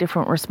completely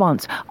different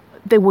response.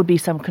 There would be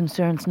some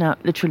concerns now,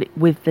 literally,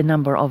 with the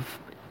number of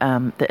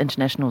the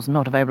internationals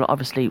not available.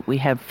 Obviously, we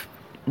have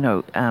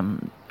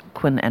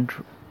Quinn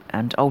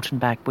and Alton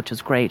back, which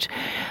is great.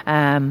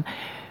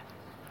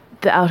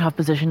 The out-half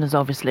position is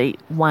obviously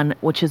one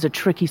which is a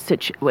tricky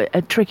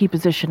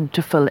position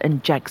to fill in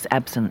Jack's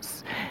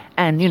absence.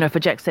 And, for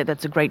Jack's sake,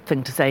 that's a great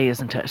thing to say,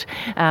 isn't it?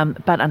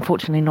 But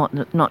unfortunately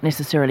not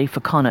necessarily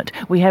for Connacht.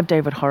 We have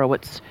David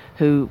Horowitz,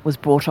 who was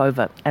brought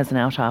over as an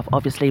out-half,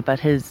 obviously, but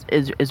his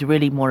is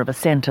really more of a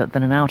centre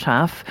than an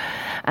out-half.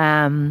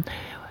 Conor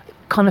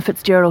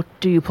Fitzgerald,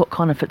 do you put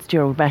Conor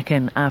Fitzgerald back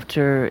in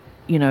after,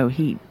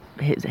 he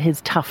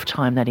his tough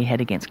time that he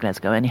had against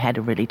Glasgow, and he had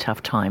a really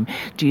tough time.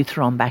 Do you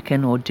throw him back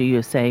in, or do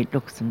you say,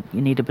 look,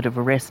 you need a bit of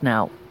a rest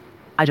now?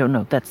 I don't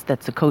know.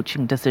 That's a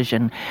coaching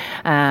decision.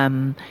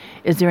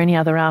 Is there any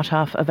other out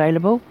half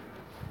available?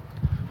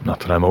 Not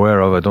that I'm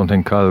aware of. I don't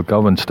think Kyle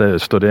Gowan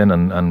stood in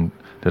and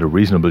did a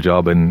reasonable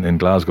job in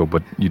Glasgow,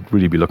 but you'd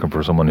really be looking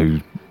for someone who,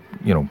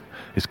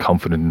 is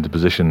confident in the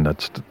position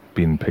that's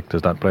been picked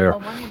as that player. Well,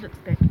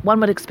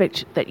 one would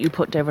expect that you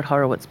put David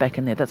Horowitz back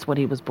in there. That's what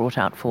he was brought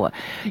out for,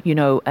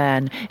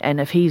 and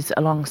if he's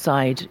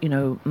alongside,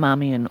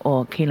 Marmion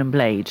or Keelan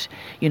Blade,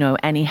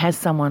 and he has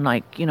someone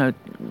like,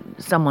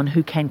 someone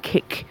who can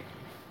kick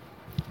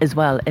as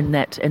well in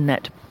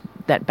that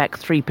back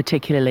three,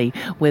 particularly,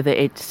 whether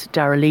it's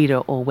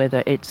Darragh or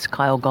whether it's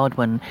Kyle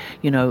Godwin,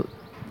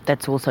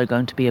 that's also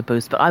going to be a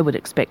boost. But I would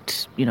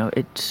expect,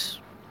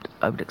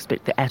 I would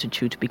expect the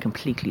attitude to be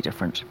completely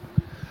different.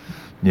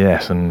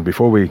 Yes, and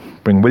before we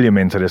bring William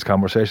into this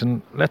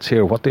conversation, let's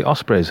hear what the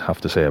Ospreys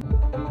have to say.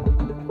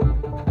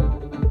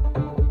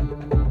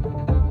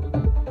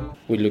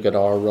 We look at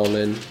our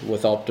run-in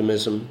with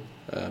optimism.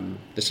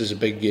 This is a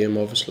big game,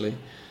 obviously,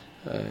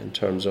 in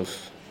terms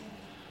of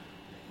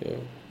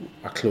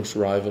a close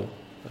rival,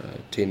 a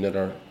team that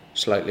are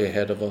slightly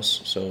ahead of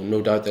us. So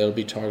no doubt they'll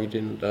be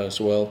targeting that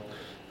as well.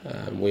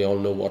 We all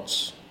know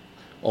what's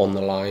on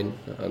the line,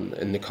 and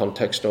in the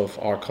context of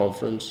our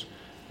conference,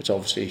 it's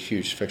obviously a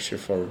huge fixture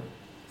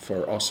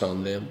for us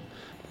and them.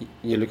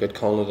 You look at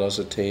Connacht as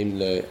a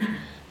team,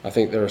 I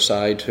think they're a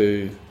side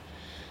who,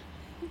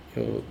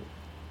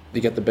 they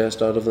get the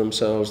best out of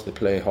themselves. They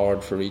play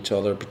hard for each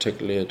other,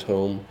 particularly at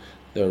home.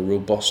 They're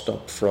robust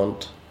up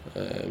front,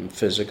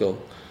 physical.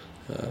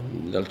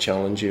 They'll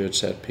challenge you at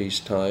set piece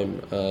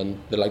time, and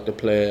they like to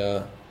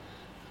play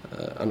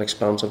an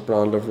expansive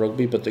brand of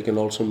rugby, but they can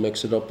also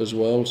mix it up as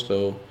well.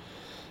 So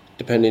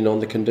depending on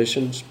the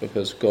conditions,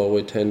 because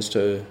Galway tends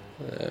to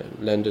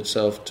lend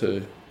itself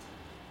to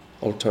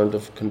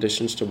alternative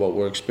conditions to what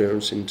we're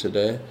experiencing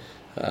today,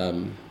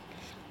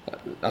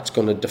 that's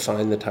going to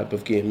define the type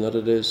of game that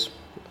it is.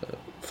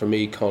 For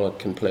me, Connacht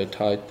can play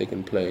tight, they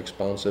can play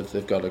expansive,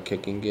 they've got a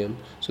kicking game,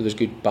 so there's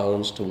good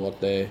balance to what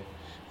they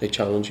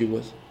challenge you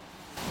with.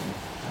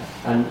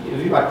 And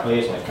have you got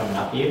players like coming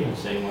up here and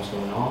seeing what's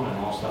going on and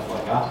all stuff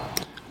like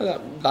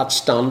that? That's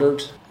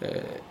standard.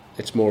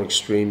 It's more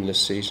extreme this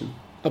season.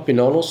 I've been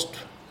honest,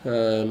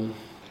 and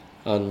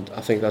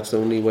I think that's the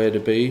only way to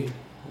be.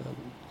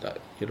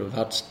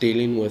 That's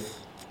dealing with.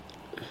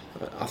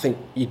 I think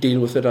you deal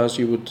with it as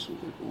you would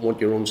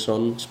want your own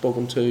son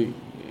spoken to.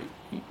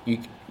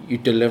 You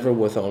deliver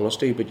with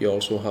honesty, but you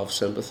also have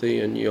sympathy,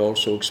 and you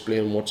also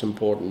explain what's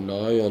important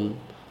now. And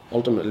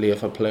ultimately,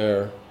 if a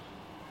player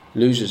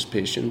loses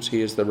patience,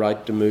 he has the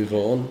right to move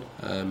on.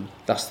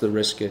 That's the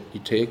risk that you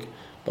take,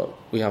 but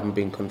we haven't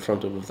been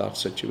confronted with that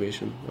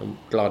situation, I'm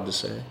glad to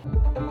say.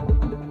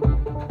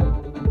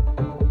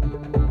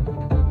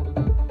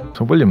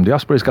 So William, the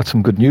Ospreys got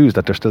some good news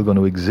that they're still going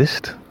to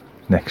exist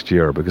next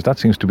year, because that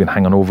seems to have been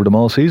hanging over them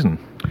all season.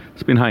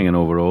 It's been hanging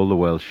over all the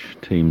Welsh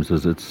teams,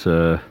 as it's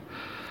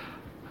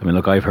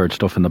look, I've heard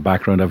stuff in the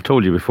background. I've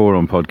told you before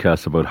on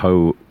podcasts about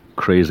how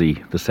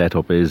crazy the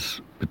setup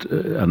is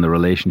and the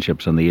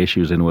relationships and the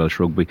issues in Welsh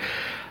rugby.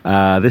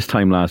 This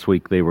time last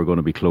week they were going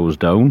to be closed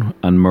down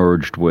and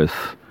merged with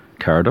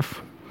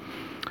Cardiff,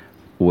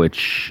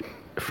 which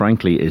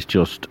frankly is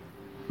just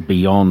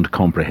beyond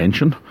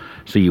comprehension.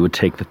 So you would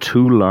take the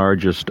two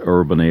largest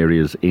urban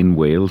areas in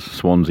Wales,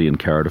 Swansea and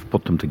Cardiff,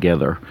 put them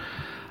together.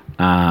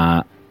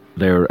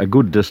 They're a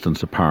good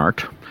distance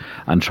apart,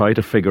 and try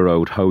to figure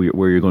out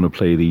where you're going to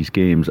play these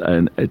games.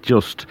 And it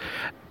just,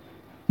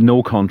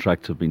 no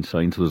contracts have been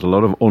signed, so there's a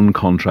lot of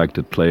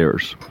uncontracted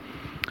players.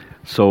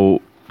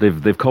 So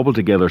they've cobbled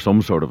together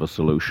some sort of a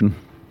solution,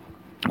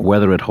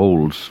 whether it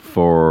holds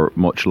for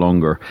much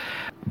longer.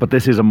 But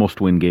this is a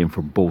must-win game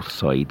for both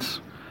sides.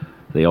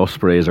 The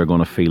Ospreys are going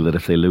to feel that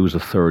if they lose a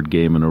third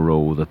game in a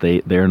row, that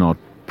they're not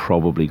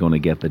probably going to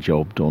get the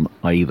job done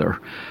either.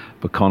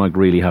 But Connacht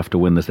really have to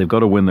win this. They've got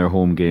to win their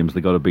home games.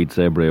 They've got to beat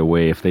Zebre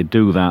away. If they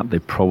do that,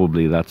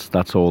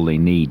 that's all they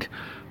need.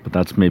 But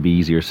that's maybe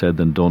easier said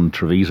than done.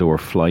 Treviso are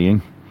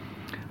flying.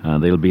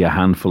 They'll be a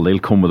handful. They'll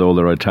come with all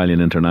their Italian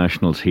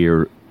internationals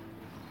here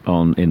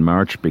in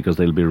March, because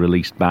they'll be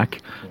released back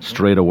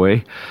straight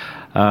away.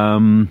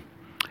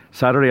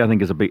 Saturday, I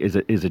think,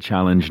 is a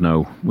challenge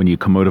now when you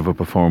come out of a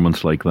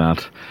performance like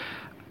that,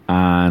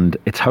 and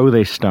it's how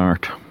they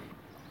start.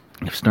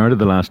 They've started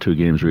the last two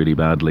games really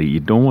badly. You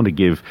don't want to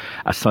give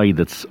a side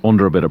that's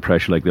under a bit of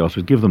pressure like the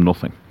Ospreys, give them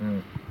nothing.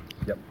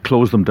 Yep.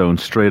 Close them down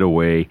straight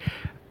away.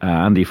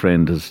 Andy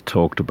Friend has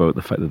talked about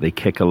the fact that they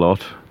kick a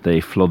lot,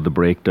 they flood the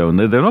breakdown.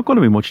 They're not going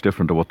to be much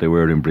different to what they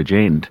were in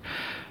Bridgend,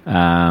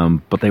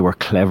 but they were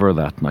clever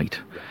that night.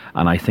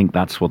 And I think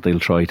that's what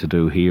they'll try to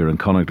do here. And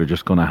Connacht are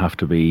just going to have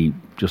to be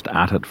just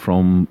at it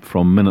from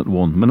minute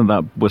one. The minute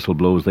that whistle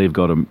blows, they've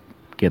got to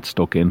get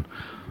stuck in.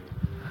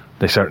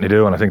 They certainly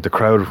do, and I think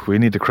we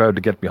need the crowd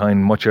to get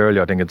behind much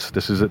earlier. I think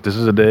this is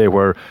a day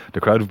where the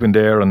crowd have been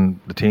there and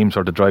the team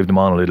sort of drive them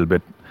on a little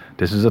bit.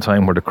 this is a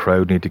time where the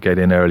crowd need to get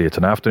in early. It's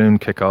an afternoon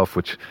kickoff,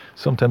 which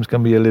sometimes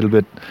can be a little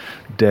bit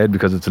dead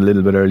because it's a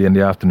little bit early in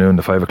the afternoon.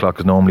 The 5 o'clock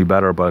is normally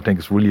better, but I think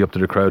it's really up to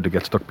the crowd to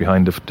get stuck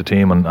behind the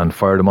team and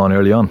fire them on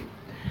early on.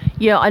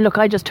 Yeah,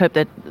 I just hope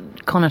that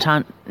Connacht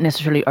aren't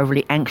necessarily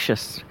overly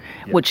anxious,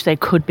 which they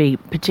could be,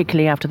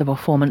 particularly after the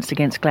performance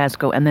against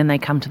Glasgow, and then they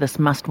come to this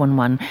must-win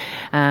one,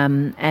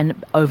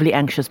 and overly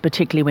anxious,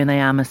 particularly when they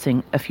are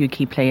missing a few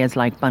key players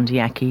like Bundee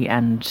Aki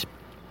and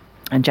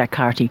Jack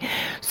Carty.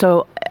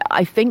 So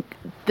I think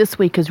this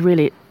week is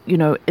really,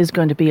 is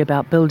going to be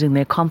about building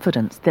their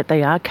confidence that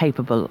they are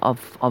capable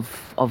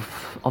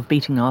of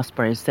beating the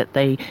Ospreys, that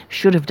they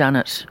should have done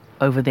it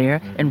over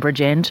there in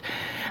Bridgend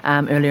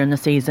earlier in the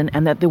season,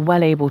 and that they're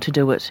well able to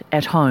do it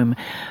at home.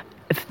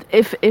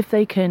 If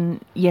they can,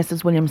 yes,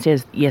 as William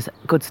says, yes,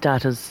 good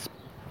start is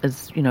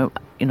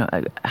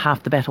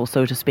half the battle,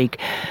 so to speak.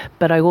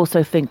 But I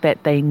also think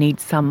that they need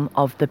some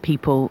of the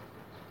people,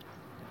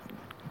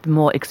 the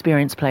more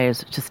experienced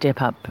players, to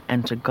step up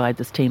and to guide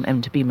this team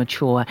and to be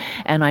mature.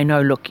 And I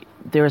know, look,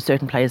 there are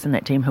certain players in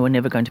that team who are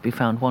never going to be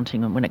found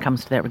wanting when it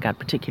comes to that regard,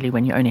 particularly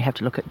when you only have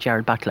to look at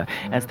Jared Butler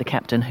as the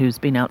captain, who's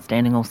been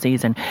outstanding all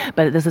season.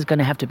 But this is going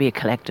to have to be a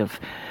collective,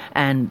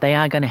 and they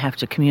are going to have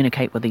to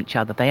communicate with each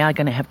other. They are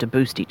going to have to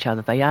boost each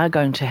other. They are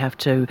going to have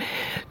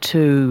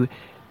to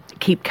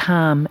keep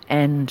calm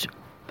and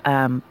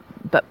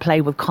but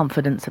play with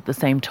confidence at the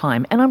same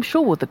time. And I'm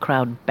sure with the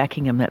crowd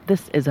backing him that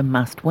this is a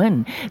must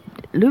win.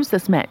 Lose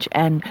this match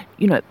and,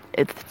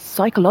 it's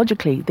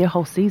psychologically their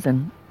whole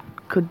season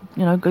could,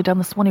 go down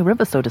the Swanee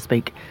River, so to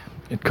speak.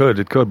 It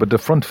could, but the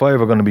front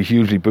five are going to be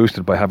hugely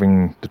boosted by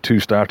having the 2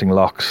 starting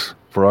locks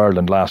for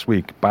Ireland last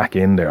week back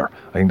in there.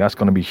 I think that's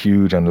going to be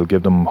huge, and it'll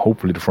give them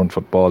hopefully the front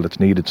foot ball that's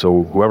needed,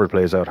 so whoever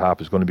plays out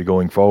half is going to be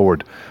going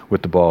forward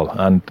with the ball.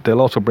 And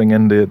they'll also bring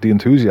in the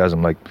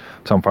enthusiasm. Like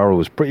Tom Farrell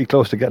was pretty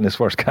close to getting his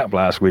first cap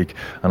last week,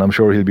 and I'm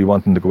sure he'll be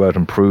wanting to go out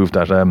and prove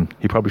that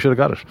he probably should have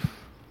got it.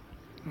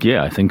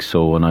 Yeah, I think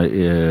so, and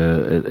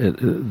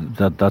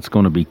that's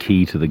going to be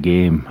key to the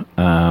game.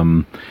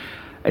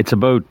 It's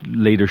about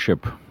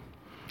leadership,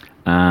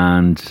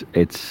 and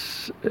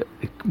it's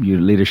your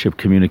leadership,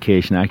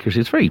 communication,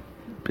 accuracy.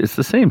 It's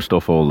the same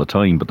stuff all the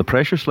time, but the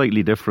pressure's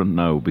slightly different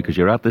now because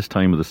you're at this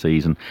time of the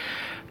season.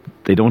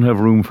 They don't have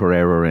room for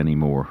error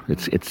anymore.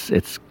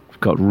 It's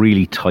got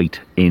really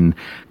tight in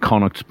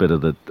Connacht's bit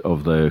of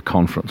the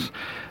conference.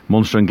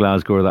 Munster and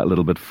Glasgow are that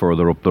little bit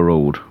further up the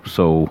road,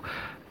 so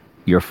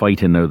you're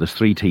fighting now. There's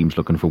 3 teams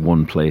looking for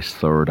one place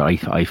third. I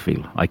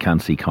feel I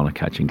can't see Connacht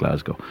catching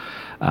Glasgow,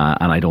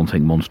 and I don't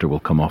think Munster will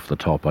come off the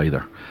top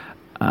either.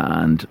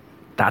 And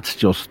that's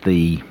just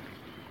the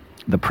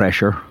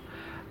pressure,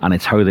 and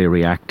it's how they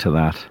react to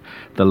that.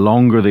 The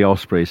longer the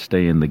Ospreys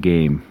stay in the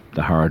game,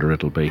 the harder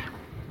it'll be.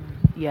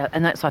 Yeah,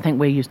 and that's, I think,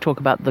 where you talk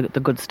about the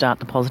good start,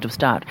 the positive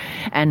start.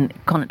 And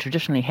Connacht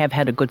traditionally have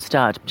had a good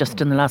start. Just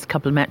in the last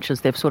couple of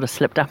matches, they've sort of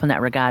slipped up in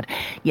that regard.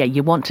 Yeah,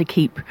 you want to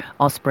keep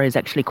Ospreys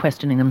actually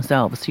questioning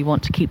themselves. You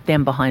want to keep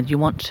them behind. You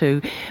want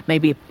to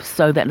maybe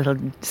sow that little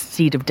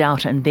seed of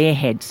doubt in their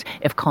heads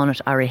if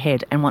Connacht are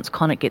ahead. And once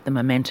Connacht get the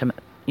momentum,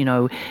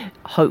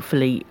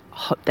 hopefully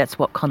that's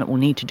what Connacht will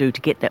need to do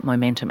to get that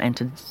momentum and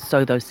to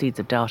sow those seeds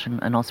of doubt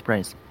in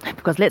Ospreys.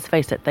 Because let's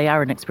face it, they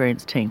are an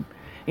experienced team.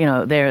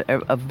 They're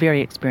a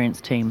very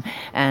experienced team,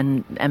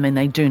 and I mean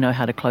they do know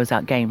how to close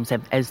out games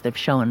as they've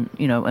shown,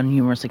 on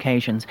numerous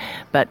occasions.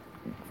 But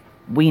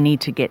we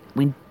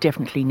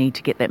definitely need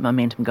to get that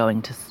momentum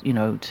going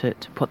to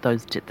put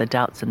the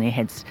doubts in their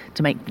heads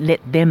to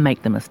let them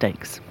make the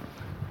mistakes.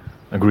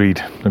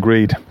 Agreed.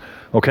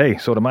 Okay,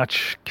 so the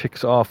match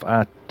kicks off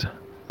at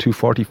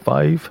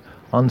 2:45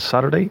 on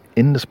Saturday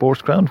in the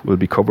sports ground. Will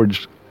be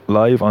coverage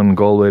live on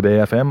Galway Bay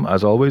FM,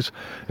 as always.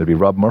 It'll be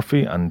Rob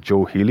Murphy and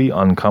Joe Healy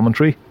on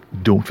commentary.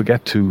 Don't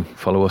forget to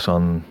follow us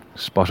on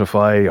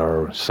Spotify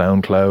or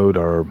SoundCloud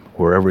or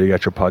wherever you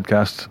get your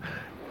podcasts.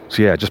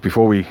 So yeah, just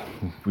before we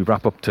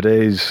wrap up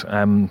today's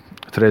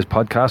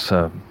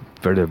podcast,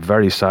 very,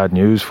 very sad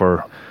news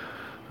for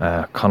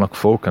Connacht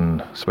folk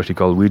and especially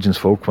Galwegians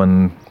folk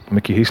when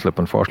Mickey Heaslip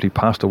unfortunately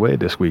passed away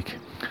this week.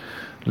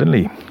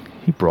 Lindley,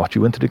 he brought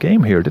you into the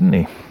game here, didn't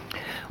he?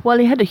 Well,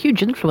 he had a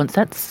huge influence,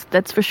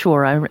 that's for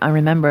sure. I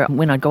remember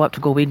when I'd go up to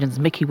Galwegians,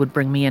 Mickey would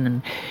bring me in,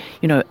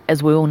 and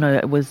as we all know,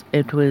 it was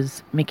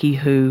Mickey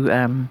who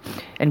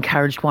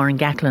encouraged Warren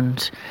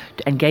Gatland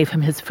and gave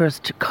him his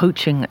first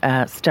coaching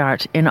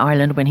start in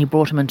Ireland when he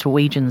brought him into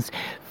Galwegians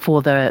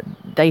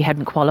they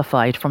hadn't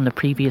qualified from the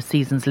previous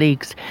season's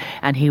leagues,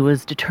 and he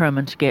was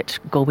determined to get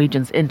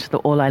Galwegians into the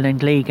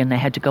All-Ireland League, and they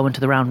had to go into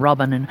the round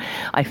robin, and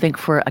I think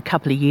for a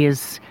couple of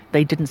years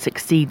they didn't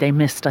succeed. They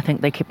missed. I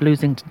think they kept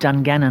losing to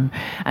Dungannon,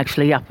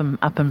 actually up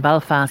in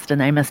Belfast, and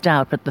they missed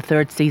out. But the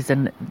third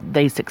season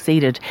they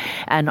succeeded,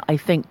 and I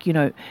think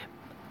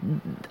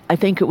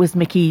it was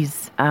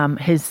Mickey's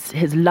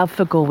his love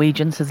for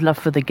Galwegians, his love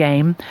for the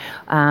game.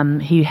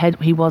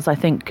 He was, I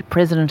think,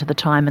 president at the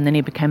time, and then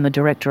he became the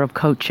director of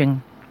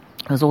coaching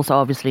was also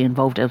obviously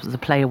involved as a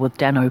player with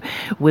Dano,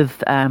 with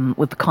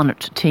the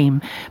Connacht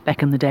team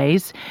back in the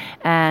days,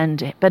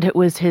 but it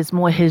was his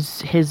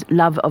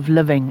love of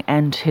living,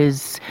 and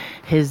he's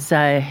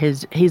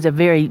a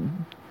very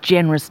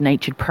generous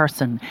natured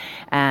person,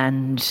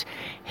 and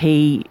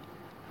he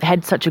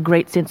had such a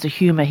great sense of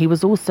humour. He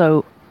was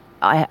also,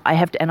 I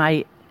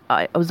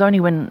was only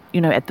when,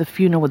 at the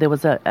funeral, there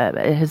was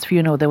his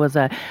funeral, there was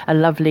a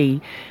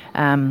lovely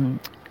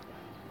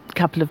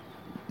couple of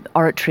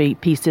oratory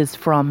pieces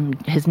from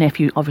his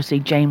nephew, obviously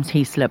James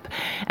Heaslip,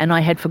 and I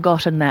had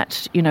forgotten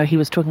that he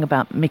was talking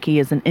about Mickey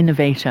as an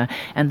innovator,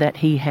 and that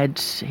he had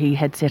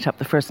set up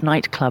the first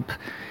nightclub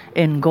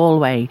in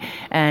Galway,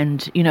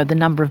 and the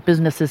number of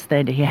businesses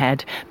that he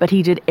had, but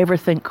he did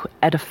everything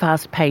at a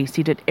fast pace.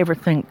 He did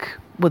everything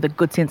with a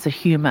good sense of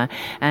humour,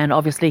 and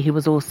obviously he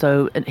was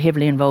also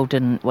heavily involved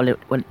in,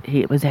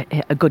 he was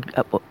a good,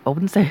 I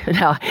wouldn't say,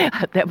 no,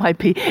 that might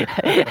be,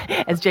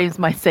 as James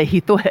might say, he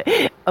thought,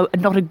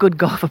 not a good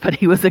golfer, but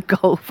he was a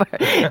golfer,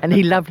 and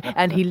he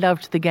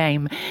loved the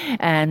game.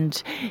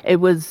 And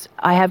it was,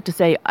 I have to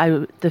say,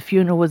 the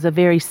funeral was a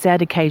very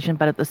sad occasion,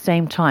 but at the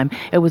same time,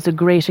 it was a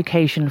great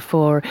occasion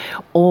for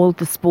all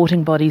the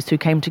sporting bodies who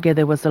came together.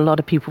 There was a lot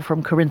of people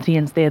from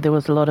Corinthians there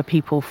was a lot of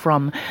people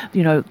from,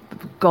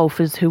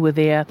 golfers who were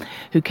there,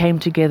 who came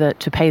together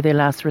to pay their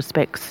last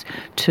respects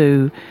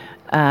to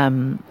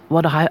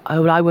what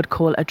I would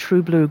call a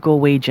true blue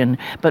Galwegian,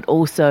 but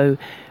also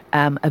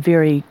a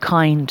very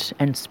kind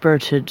and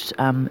spirited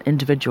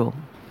individual.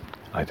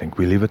 I think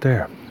we leave it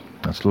there.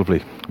 That's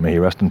lovely. May he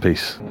rest in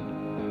peace.